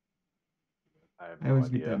 I have I no always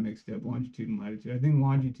get that idea. mixed up, longitude and latitude. I think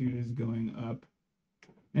longitude is going up.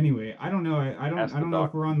 Anyway, I don't know. I Ask the don't know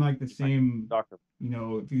if we're doctor. on like the I same, doctor.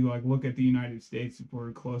 if you like look at the United States, if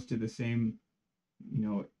we're close to the same, you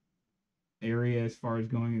know, area as far as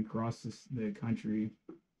going across the country.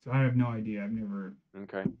 So I have no idea. I've never.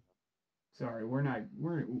 Okay. Sorry, we're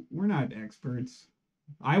not experts.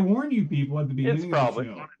 I warned you people at the It's beginning of the probably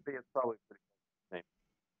show. honestly, it's probably pretty same.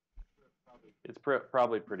 It's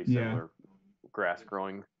probably pretty Yeah. similar grass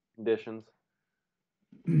growing conditions.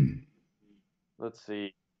 Let's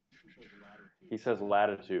see. He says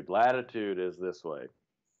latitude. Latitude is this way.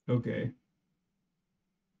 Okay.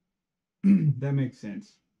 That makes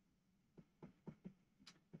sense.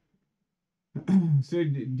 So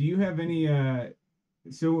do you have any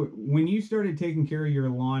so when you started taking care of your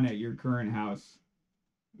lawn at your current house,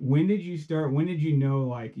 when did you know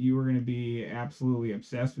like you were going to be absolutely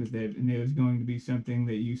obsessed with it and it was going to be something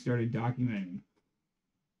that you started documenting?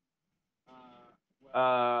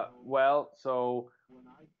 Well, so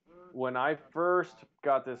when I first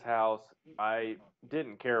got this house, I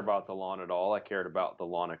didn't care about the lawn at all. I cared about the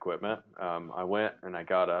lawn equipment. I went and I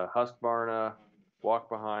got a Husqvarna walk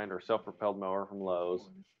behind or self-propelled mower from Lowe's,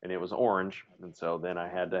 and it was orange. And so then I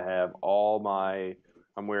had to have all my,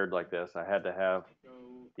 I'm weird like this. I had to have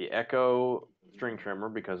the Echo string trimmer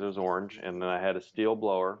because it was orange, and then I had a steel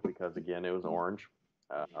blower because again it was orange.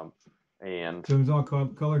 Um, and So it was all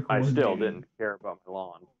color I still coordinated. didn't care about my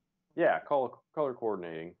lawn. Yeah, color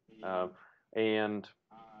coordinating. And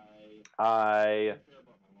I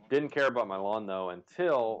didn't care about my lawn though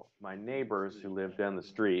until my neighbors who lived down the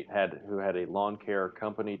street who had a lawn care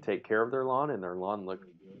company take care of their lawn, and their lawn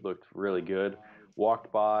looked really good.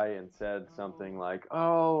 Walked by and said something like,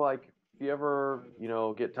 "Oh, like if you ever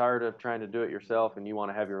get tired of trying to do it yourself and you want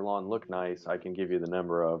to have your lawn look nice, I can give you the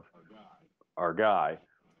number of our guy."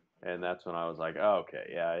 And that's when I was like, oh,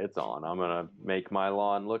 okay, yeah, it's on. I'm gonna make my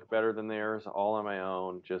lawn look better than theirs all on my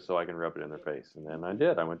own, just so I can rub it in their face. And then I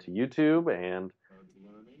did. I went to YouTube and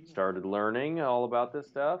started learning all about this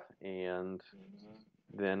stuff, and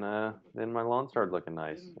then my lawn started looking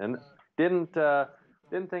nice. And didn't uh,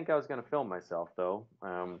 didn't think I was gonna film myself though.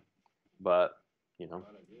 But you know,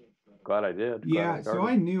 glad I did. Glad I Yeah, so started.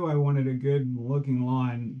 I knew I wanted a good looking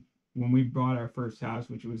lawn when we bought our first house,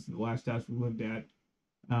 which was the last house we lived at.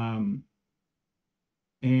 Um,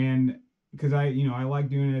 and because I like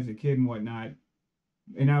doing it as a kid and whatnot.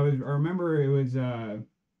 And I remember it was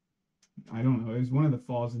I don't know, it was one of the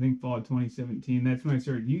falls, I think fall of 2017. That's when I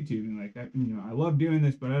started YouTubing. Like I love doing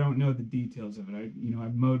this, but I don't know the details of it.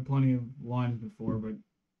 I've mowed plenty of lawns before, but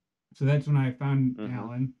so that's when I found Mm-hmm.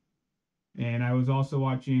 Alan. And I was also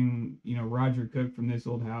watching, Roger Cook from This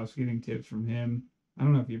Old House, getting tips from him. I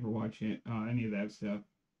don't know if you ever watch it, any of that stuff.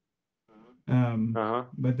 Uh-huh.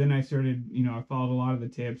 But then I started, I followed a lot of the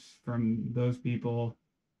tips from those people.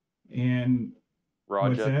 And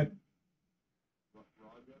what's Raja. that?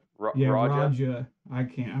 Yeah, Raja. Raja.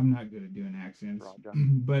 I'm not good at doing accents, Raja.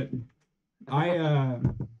 but I uh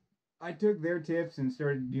I took their tips and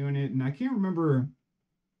started doing it, and I can't remember.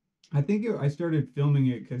 I started filming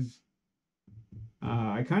it because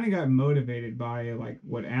I kind of got motivated by like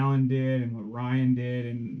what Alan did and what Ryan did,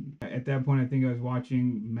 and at that point, I think I was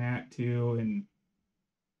watching Matt too, and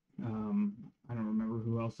um, I don't remember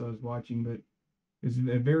who else I was watching, but it's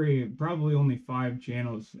a very probably only five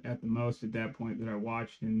channels at the most at that point that I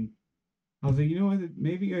watched, and I was like, you know what,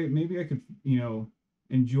 maybe I could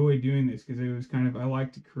enjoy doing this because it was kind of I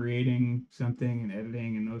liked creating something and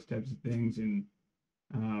editing and those types of things, and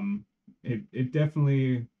um, it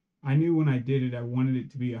definitely I knew when I did it I wanted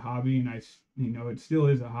it to be a hobby, and it still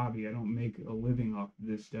is a hobby. I don't make a living off of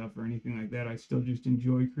this stuff or anything like that. I still just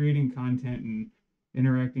enjoy creating content and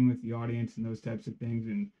interacting with the audience and those types of things,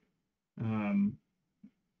 and um,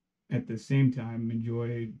 at the same time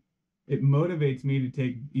enjoy it motivates me to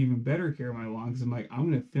take even better care of my lawn because I'm like, I'm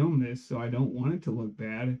going to film this, so I don't want it to look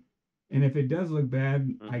bad. And if it does look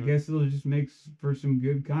bad, I Mm-hmm. guess it'll just make for some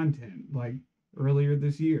good content, like earlier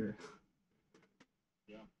this year.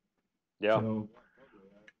 Yeah. So,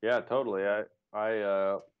 Yeah, totally.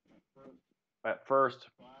 At first,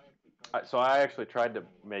 so I actually tried to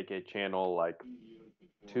make a channel like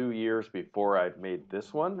 2 years before I made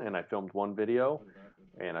this one, and I filmed one video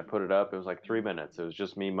and I put it up. It was like 3 minutes. It was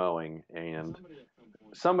just me mowing, and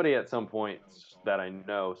somebody at some point that I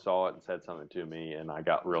know saw it and said something to me, and I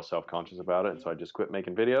got real self-conscious about it, and so I just quit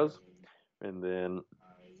making videos. And then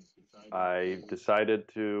I decided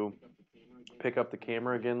to pick up the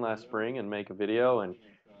camera again last spring and make a video. And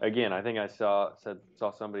again, I think I saw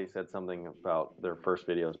somebody said something about their first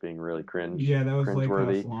videos being really yeah, that was Lake House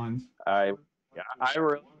cringeworthy. Lawns. I yeah,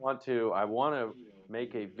 I want to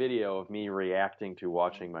make a video of me reacting to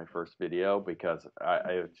watching my first video because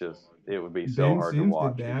it would be so Ben hard to Sims did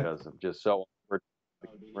watch that. because I'm just so awkward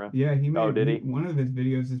with the camera. Yeah, Oh, did he he? one of his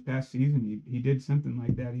videos this past season. He did something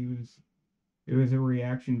like that. It was a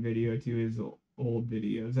reaction video to his old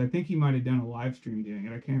videos. I think he might have done a live stream doing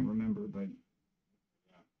it. I can't remember, but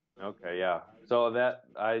Okay, yeah. So that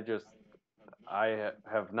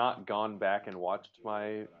have not gone back and watched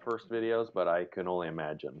my first videos, but I can only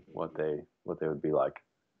imagine what they would be like.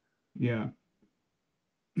 yeah.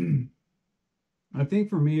 I think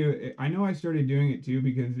for me, I know I started doing it too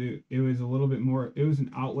because it was a little bit more, it was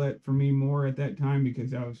an outlet for me more at that time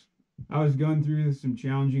because I was going through some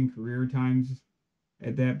challenging career times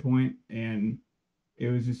at that point, and it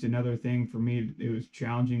was just another thing for me. It was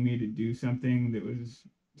challenging me to do something that was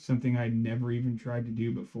something I'd never even tried to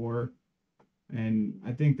do before. And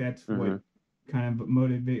I think that's what Mm-hmm. kind of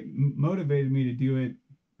motivated me to do it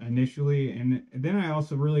initially. And then I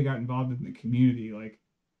also really got involved in the community. Like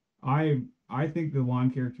I think the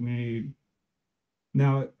lawn care community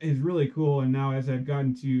now is really cool. And now as I've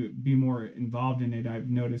gotten to be more involved in it, I've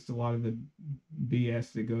noticed a lot of the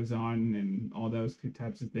BS that goes on and all those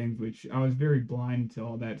types of things, which I was very blind to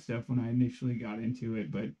all that stuff when I initially got into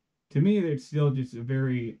it. But to me, it's still just a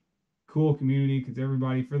very cool community because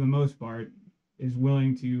everybody, for the most part, is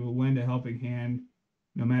willing to lend a helping hand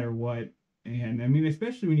no matter what. And I mean,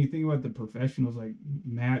 especially when you think about the professionals like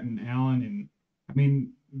Matt and Alan, and I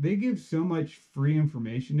mean, they give so much free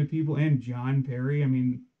information to people, and John Perry. I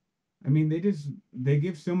mean, they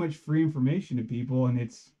give so much free information to people, and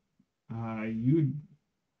it's you would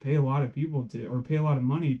pay a lot of people to or pay a lot of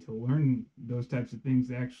money to learn those types of things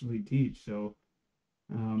to actually teach. So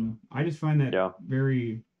I just find that Yeah,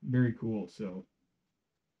 very very cool. So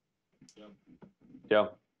yeah,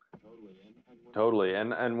 totally.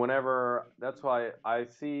 And whenever that's why I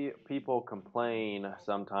see people complain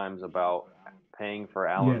sometimes about paying for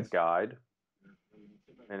Alan's yes, guide,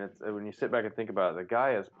 and it's when you sit back and think about it, the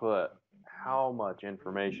guy has put how much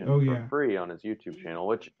information oh for yeah, free on his YouTube channel,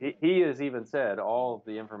 which he has even said all of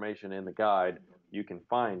the information in the guide you can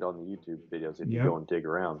find on the YouTube videos if you yep. go and dig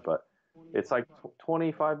around. But it's like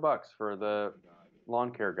 $25 for the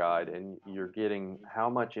lawn care guide, and you're getting how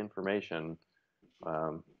much information.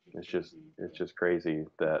 Um, it's just crazy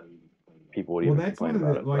that people would Well, even that's one complain of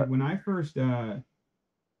about the it. like But when I first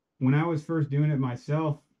when I was first doing it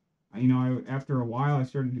myself, after a while I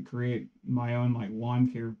started to create my own like lawn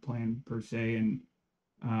care plan per se, and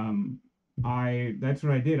um, I that's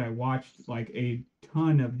what I did. I watched like a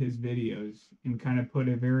ton of his videos and kind of put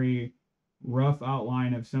a very rough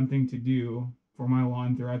outline of something to do for my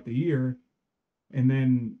lawn throughout the year. And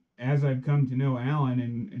then as I've come to know Alan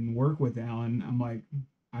and work with Alan, I'm like,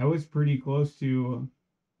 I was pretty close to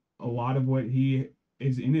a lot of what he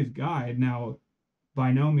is in his guide. Now,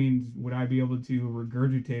 by no means would I be able to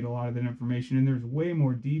regurgitate a lot of that information, and there's way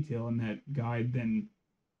more detail in that guide than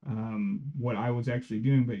what I was actually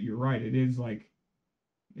doing. But you're right, it is like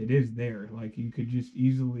it is there. Like you could just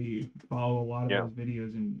easily follow a lot of Yeah. those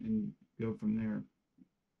videos and go from there.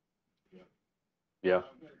 Yeah.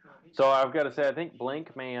 So I've got to say, I think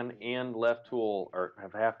Blank Man and Left Tool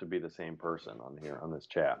have to be the same person on here on this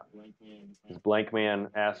chat. Because Blank Man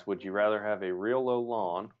asks, would you rather have a real low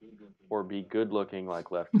lawn or be good looking like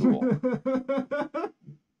Left Tool?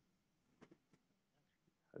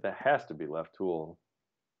 That has to be Left Tool.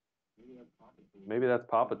 Maybe that's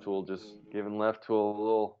Papa Tool just giving Left Tool a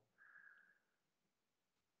little.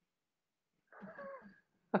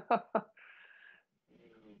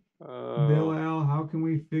 Bill Al, how can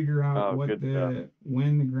we figure out Oh, good stuff.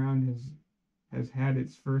 when the ground has had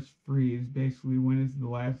its first freeze? Basically, when is the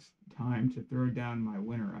last time to throw down my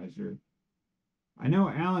winterizer? I know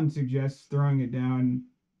Alan suggests throwing it down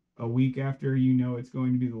a week after you know it's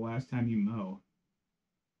going to be the last time you mow.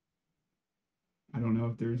 I don't know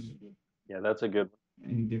if there's That's a good.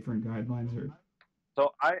 any different guidelines or.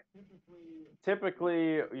 So I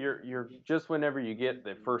typically you're just whenever you get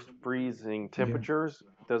the first freezing temperatures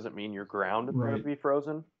doesn't mean your ground is going to be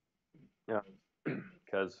frozen. Yeah,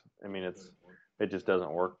 because I mean it just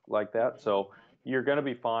doesn't work like that. So you're going to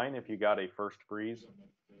be fine if you got a first freeze.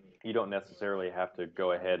 You don't necessarily have to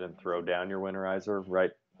go ahead and throw down your winterizer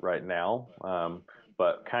right now.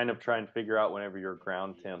 But kind of try and figure out whenever your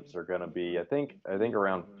ground temps are going to be. I think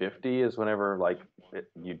around 50 is whenever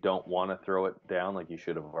you don't want to throw it down. Like you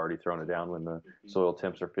should have already thrown it down when the soil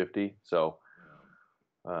temps are 50. So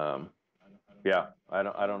yeah, I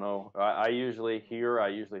don't know. I usually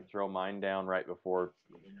throw mine down right before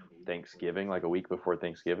Thanksgiving, like a week before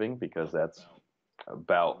Thanksgiving, because that's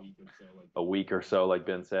about a week or so, like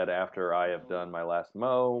Ben said, after I have done my last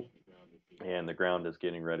mow and the ground is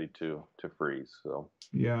getting ready to freeze. So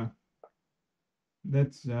yeah,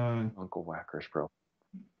 that's Uncle Whackers, bro.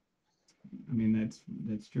 I mean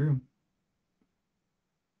that's true.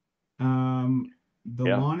 The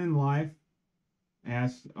Yeah. Lawn and Life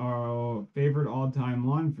asked our favorite all-time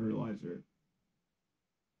lawn fertilizer.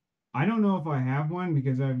 I don't know if I have one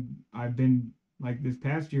because I've been like this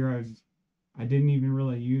past year I didn't even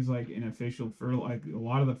really use like an official fertilizer. Like a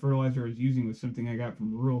lot of the fertilizer I was using was something I got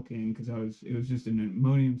from Rural King because it was just an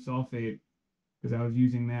ammonium sulfate because I was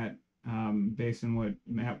using that based on what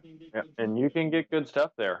Matt. Yeah, and you can get good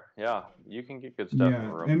stuff there. Yeah, you can get good stuff from Yeah,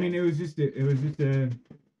 Rural I mean King. it was just a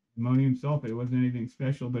ammonium sulfate. It wasn't anything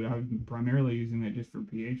special, but I was primarily using that just for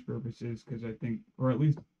pH purposes because I think, or at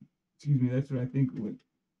least, excuse me, that's what I think would.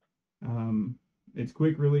 Um, it's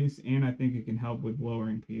quick release, and I think it can help with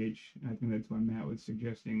lowering pH. I think that's why Matt was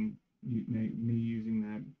suggesting me using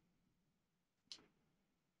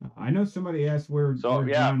that. I know somebody asked where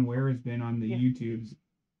John Ware has been on the YouTubes.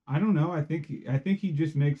 I don't know. I think he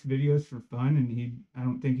just makes videos for fun, and I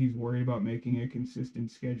don't think he's worried about making a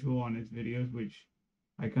consistent schedule on his videos, which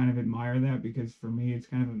I kind of admire that because for me it's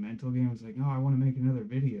kind of a mental game. It's like, oh, I want to make another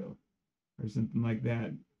video or something like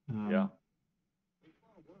that. Yeah.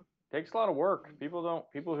 Takes a lot of work. People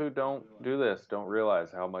who don't do this don't realize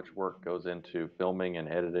how much work goes into filming and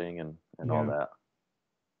editing and all that.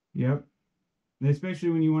 Yep. And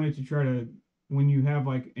especially when you want it to when you have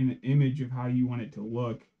like an image of how you want it to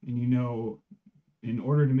look, and in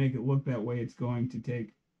order to make it look that way, it's going to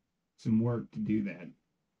take some work to do that.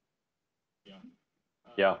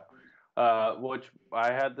 Yeah. Which we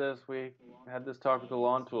had this talk with the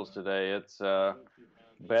lawn tools today. It's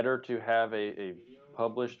better to have a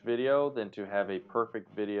published video than to have a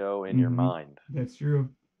perfect video in your mind. That's true.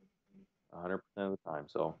 100% of the time.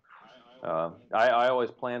 So I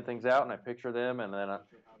always plan things out and I picture them, and then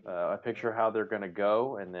I picture how they're going to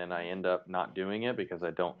go, and then I end up not doing it because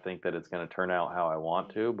I don't think that it's going to turn out how I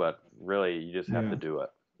want to. But really, you just have to do it.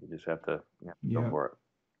 You just have to go for it.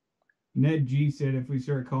 Ned G said if we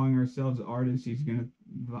start calling ourselves artists,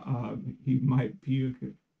 he might puke.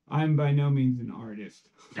 I'm by no means an artist.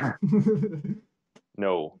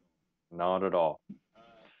 No, not at all.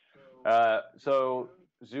 So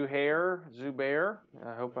Zubair,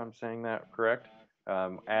 I hope I'm saying that correct.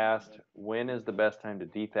 asked when is the best time to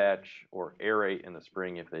dethatch or aerate in the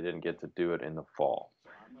spring if they didn't get to do it in the fall.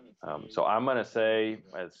 So I'm going to say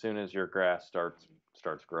as soon as your grass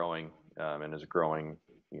starts growing and is growing,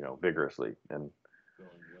 vigorously and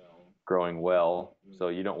growing well. So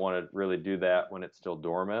you don't want to really do that when it's still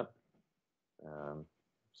dormant.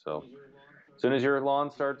 So as soon as your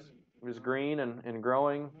lawn is green and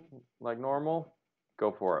growing like normal,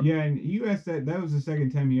 go for it. Yeah, and you asked that. That was the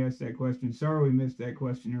second time you asked that question. Sorry we missed that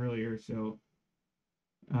question earlier. So,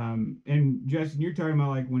 and Justin, you're talking about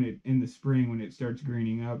like when it in the spring when it starts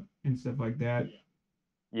greening up and stuff like that.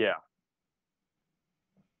 Yeah,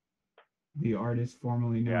 The artist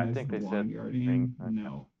formerly yeah, known I as think the they said lawn spring. guardian.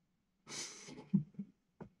 No.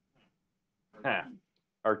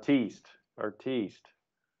 Artiste, artiste.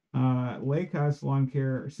 Lake House Lawn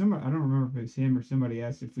Care. I don't remember if it's him or somebody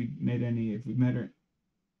asked if we made any, if we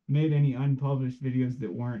made any unpublished videos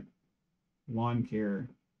that weren't lawn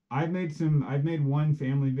care. I've made one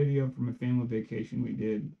family video from a family vacation we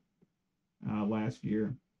did last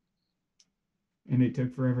year, and it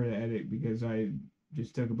took forever to edit because I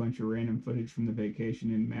just took a bunch of random footage from the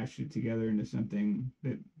vacation and mashed it together into something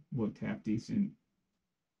that looked half decent.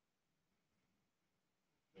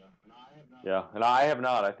 Yeah, and I have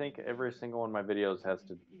not. I think every single one of my videos has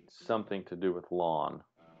something to do with lawn.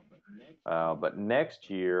 But next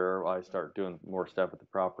year I start doing more stuff at the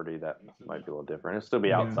property that might be a little different. It'll still be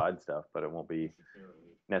Yeah. outside stuff, but it won't be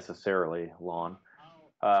necessarily lawn.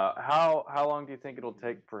 How long do you think it'll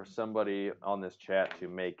take for somebody on this chat to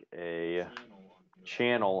make a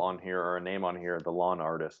channel on here or a name on here, the lawn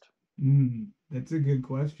artist? That's a good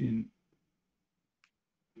question.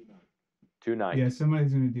 Tonight. Yeah,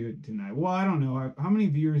 somebody's gonna do it tonight. Well, I don't know how many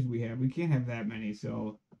viewers we have. We can't have that many,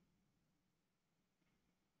 so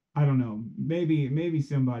I don't know. Maybe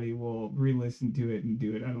somebody will re-listen to it and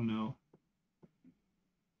do it. I don't know.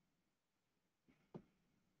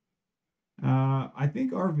 I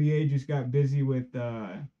think RVA just got busy with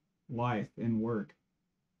life and work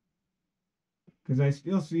because I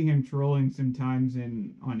still see him trolling sometimes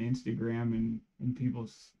in on Instagram and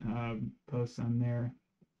people's posts on there.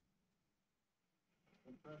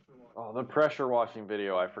 Oh, the pressure washing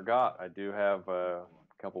video. I forgot. I do have a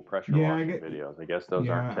couple pressure Yeah, washing videos. I guess those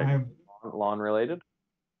aren't I have. technically lawn related.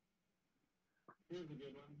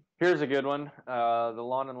 Here's a good one. The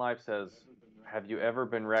Lawn and Life says, have you ever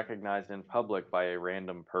been recognized in public by a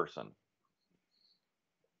random person?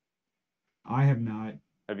 I have not.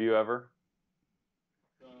 Have you ever?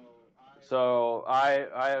 So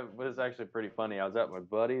I was actually pretty funny. I was at my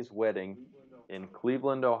buddy's wedding in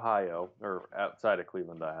Cleveland, Ohio, or outside of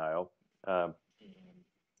Cleveland, Ohio.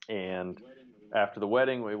 And after the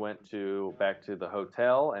wedding, we went back to the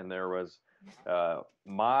hotel, and there was the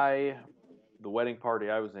wedding party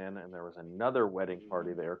I was in, and there was another wedding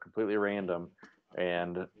party there, completely random.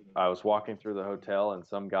 And I was walking through the hotel, and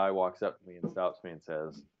some guy walks up to me and stops me and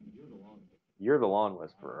says, "You're the lawn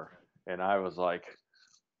whisperer." And I was like,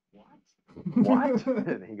 "What?"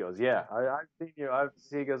 And he goes, "Yeah, I've seen you.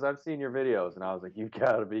 He goes, "I've seen your videos." And I was like, "You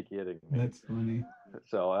gotta be kidding me." That's funny.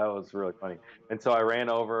 So that was really funny. And so I ran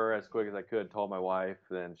over as quick as I could, told my wife,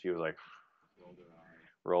 and she was like,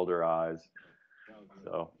 rolled her eyes.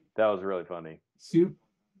 So that was really funny. Soup.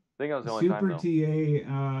 I think that was the only time Super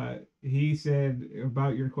though. TA, he said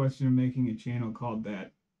about your question of making a channel called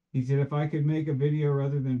that. He said if I could make a video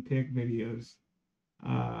rather than pick videos,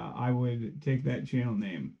 I would take that channel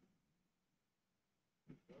name.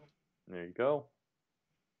 There you go.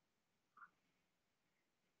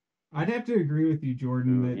 I'd have to agree with you,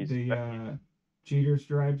 Jordan, Ooh, that the cheater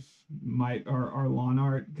stripes are lawn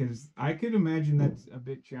art because I could imagine that's a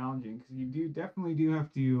bit challenging because you definitely do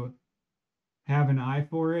have to have an eye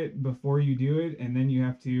for it before you do it, and then you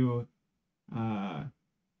have to I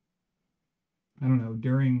don't know,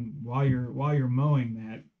 while you're mowing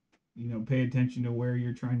that, pay attention to where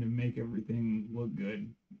you're trying to make everything look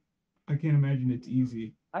good. I can't imagine it's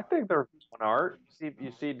easy. I think they're an art.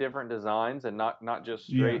 You see different designs and not just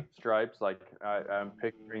Yeah. straight stripes. Like I'm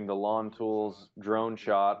picturing the Lawn Tools drone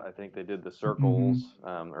shot. I think they did the hmm circles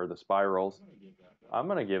or the spirals. I'm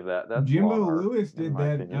gonna give that's lawn Jimbo art Lewis in did my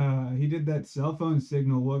that. opinion. He did that cell phone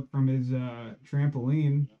signal look from his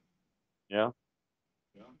trampoline. Yeah,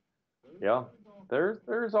 yeah.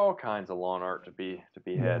 There's all kinds of lawn art to be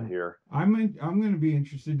had Yeah. here. I'm going to be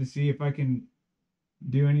interested to see if I can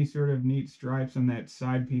do any sort of neat stripes on that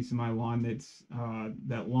side piece of my lawn that's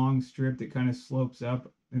that long strip that kind of slopes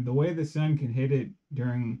up. And the way the sun can hit it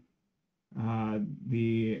during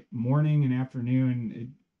the morning and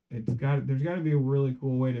afternoon, there's got to be a really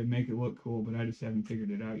cool way to make it look cool, but I just haven't figured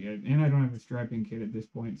it out yet. And I don't have a striping kit at this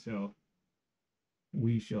point, so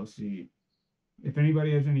We shall see. If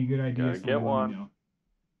anybody has any good Gotta ideas for me, get let me one. know.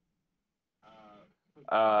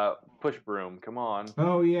 Push broom. Come on.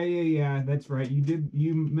 Oh yeah, yeah, yeah. That's right.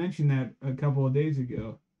 You mentioned that a couple of days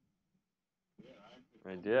ago.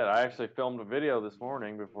 I did. I actually filmed a video this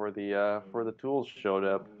morning before the tools showed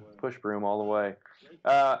up. Push broom all the way.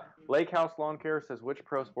 Lake House Lawn Care says which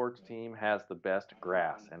pro sports team has the best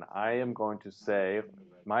grass, and I am going to say,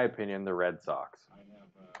 my opinion, the Red Sox.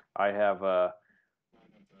 I have a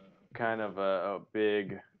kind of a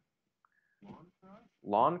big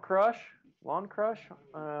lawn crush. Lawn crush.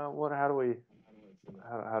 What? How do we?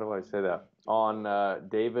 How do I say that? On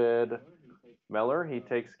David Meller, he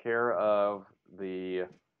takes care of the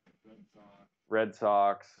Red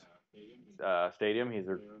Sox stadium. He's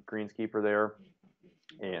a greenskeeper there,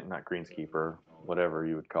 and not greenskeeper, whatever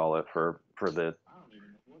you would call it for the.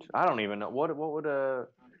 I don't even know what would because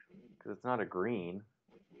it's not a green.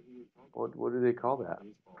 What do they call that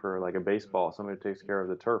for like a baseball? Somebody who takes care of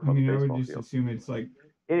the turf I on the mean, I would baseball just field. assume it's like,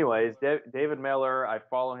 Anyways, David Miller, I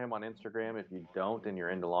follow him on Instagram. If you don't and you're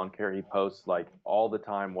into lawn care, he posts like all the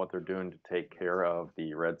time what they're doing to take care of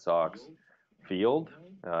the Red Sox field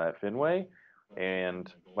at Fenway.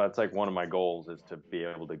 And that's like one of my goals is to be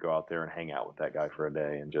able to go out there and hang out with that guy for a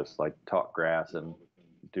day and just like talk grass and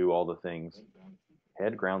do all the things.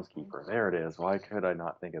 Head groundskeeper. There it is. Why could I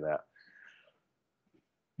not think of that?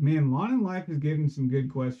 man, Lawn and Life is getting some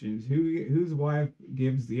good questions. Whose wife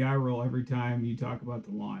gives the eye roll every time you talk about the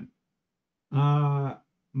lawn? Uh,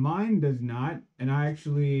 Mine does not, and I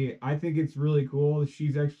think it's really cool.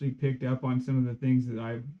 She's actually picked up on some of the things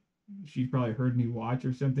that she's probably heard me watch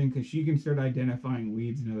or something because she can start identifying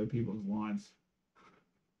weeds in other people's lawns.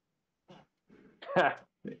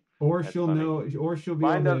 Or That's she'll funny. know, or she'll be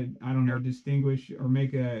able Mine doesn't to, I don't know, care. distinguish or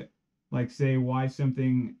make a, like, say why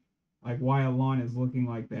something, like why a lawn is looking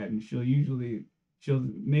like that. And she'll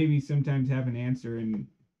maybe sometimes have an answer, and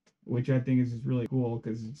which I think is just really cool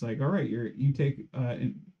because it's like, all right, you take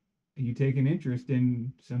an interest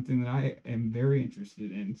in something that I am very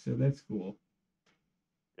interested in. So that's cool.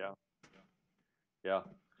 Yeah. Yeah.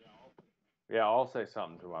 Yeah, I'll say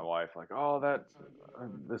something to my wife like, "Oh, that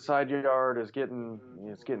the side yard is getting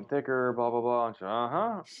it's getting thicker, blah blah blah." And she,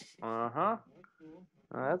 uh-huh,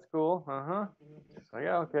 that's cool, uh-huh. She's like,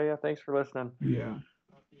 "Yeah, okay, yeah, thanks for listening. Yeah.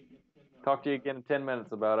 Talk to you again in 10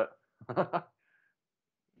 minutes about it."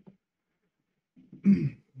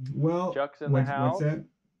 Well, Chuck's in the what's house. that?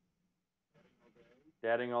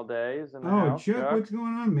 Dadding all day is in the Oh, house. Chuck, Chuck. what's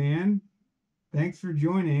going on, man? Thanks for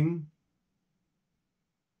joining.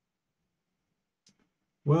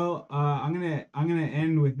 Well, I'm gonna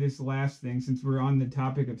end with this last thing since we're on the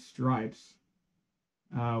topic of stripes.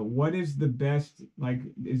 What is the best like?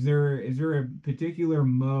 Is there a particular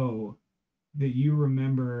mow that you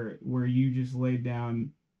remember where you just laid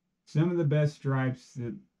down some of the best stripes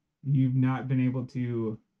that you've not been able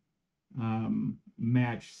to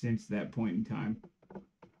match since that point in time?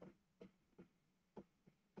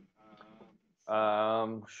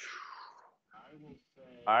 Um,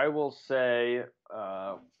 I will say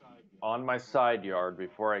uh, on my side yard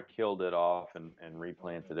before I killed it off and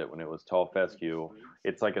replanted it when it was tall fescue.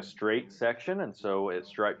 It's like a straight section, and so it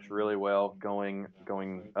stripes really well going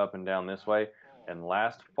up and down this way. And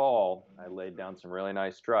last fall, I laid down some really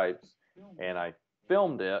nice stripes, and I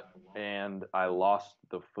filmed it, and I lost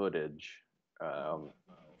the footage um,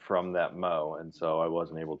 from that mow, and so I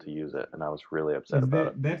wasn't able to use it, and I was really upset Is about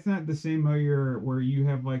it. that's not the same mow where you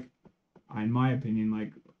have like, in my opinion,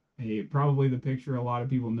 like probably the picture a lot of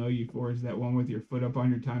people know you for is that one with your foot up on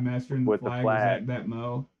your time master and the With the flag. Is flag, that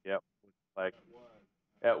mow? yep, like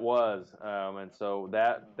it was, and so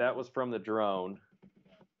that was from the drone.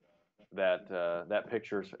 That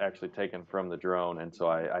picture's actually taken from the drone, and so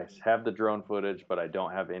I have the drone footage, but I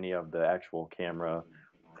don't have any of the actual camera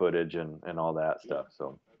footage and all that stuff.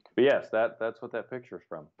 So, but yes, that's what that picture's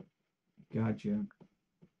from. Gotcha.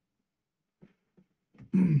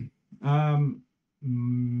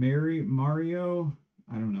 Mary Mario.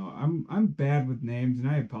 I don't know. I'm bad with names, and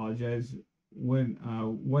I apologize.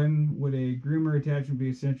 When would a groomer attachment be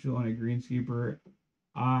essential on a greenskeeper?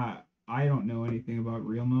 Uh, I don't know anything about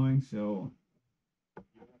real mowing, so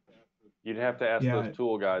You'd have to ask those yeah,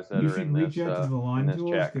 tool guys that you are should reach out to the in lawn this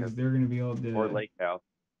tools chat, because they're going to be able or Lake House.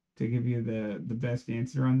 to give you the best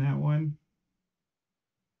answer on that one.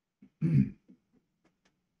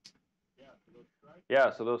 Yeah,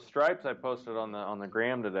 so those stripes I posted on the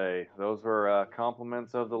gram today, those were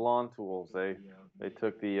compliments of the lawn tools. They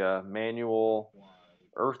took the manual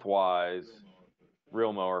Earthwise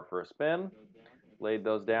reel mower for a spin. laid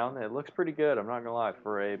those down. It looks pretty good. I'm not gonna lie.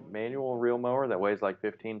 For a manual reel mower that weighs like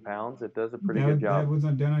 15 pounds, it does a pretty good That job.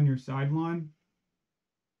 wasn't done on your side lawn?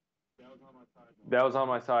 That was on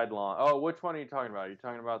my side lawn. Oh, which one are you talking about? Are you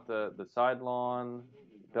talking about the side lawn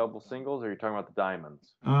double singles, or are you talking about the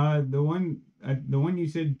diamonds? The one you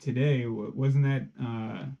said today, wasn't that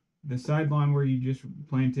the side lawn where you just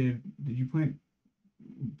planted? Did you plant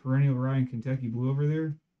perennial rye and Kentucky blue over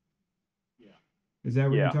there? Is that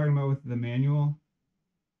what you're Yeah, talking about with the manual?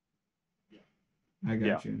 I yeah,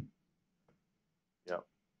 got you. yep,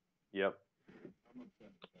 yep.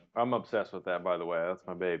 I'm obsessed with that, by the way. That's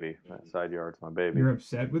my baby. That side yard's my baby. You're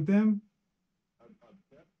upset with them?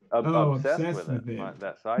 Oh, Obsessed obsessed with it. with it.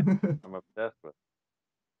 That side, I'm obsessed with.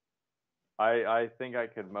 I think I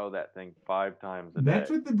could mow that thing 5 times a That's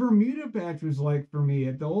day. what the Bermuda patch was like for me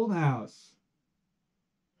at the old house.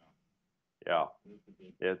 Yeah,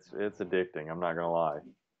 it's addicting. I'm not gonna lie.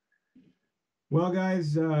 Well,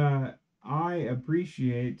 guys, I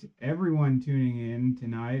appreciate everyone tuning in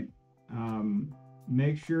tonight.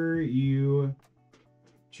 Make sure you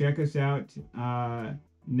check us out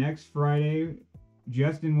next Friday.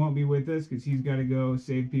 Justin won't be with us because he's got to go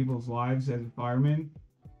save people's lives as a fireman.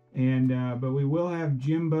 And but we will have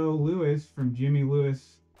Jimbo Lewis from Jimmy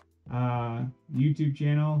Lewis YouTube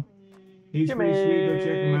channel. He's Jimmy. pretty sweet. Go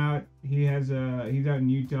check him out. He's out in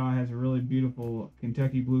Utah. Has a really beautiful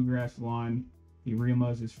Kentucky bluegrass lawn. He reel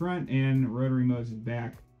mows his front and rotary mows his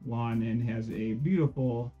back lawn, and has a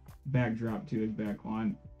beautiful backdrop to his back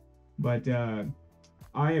lawn. But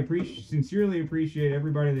I sincerely appreciate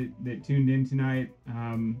everybody that tuned in tonight.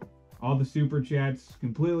 All the super chats,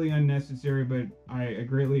 completely unnecessary, but I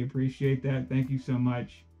greatly appreciate that. Thank you so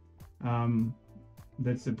much.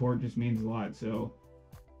 That support just means a lot. So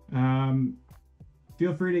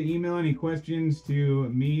feel free to email any questions to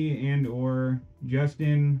me and or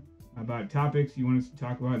Justin about topics you want us to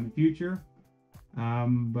talk about in the future.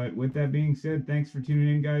 But with that being said, thanks for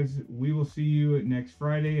tuning in, guys. We will see you next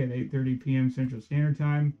Friday at 8:30 p.m. Central Standard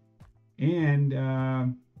Time.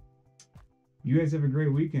 And you guys have a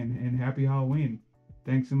great weekend and happy Halloween.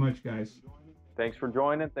 Thanks so much, guys. Thanks for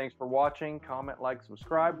joining. Thanks for watching. Comment, like,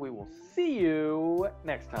 subscribe. We will see you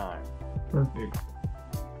next time. Perfect.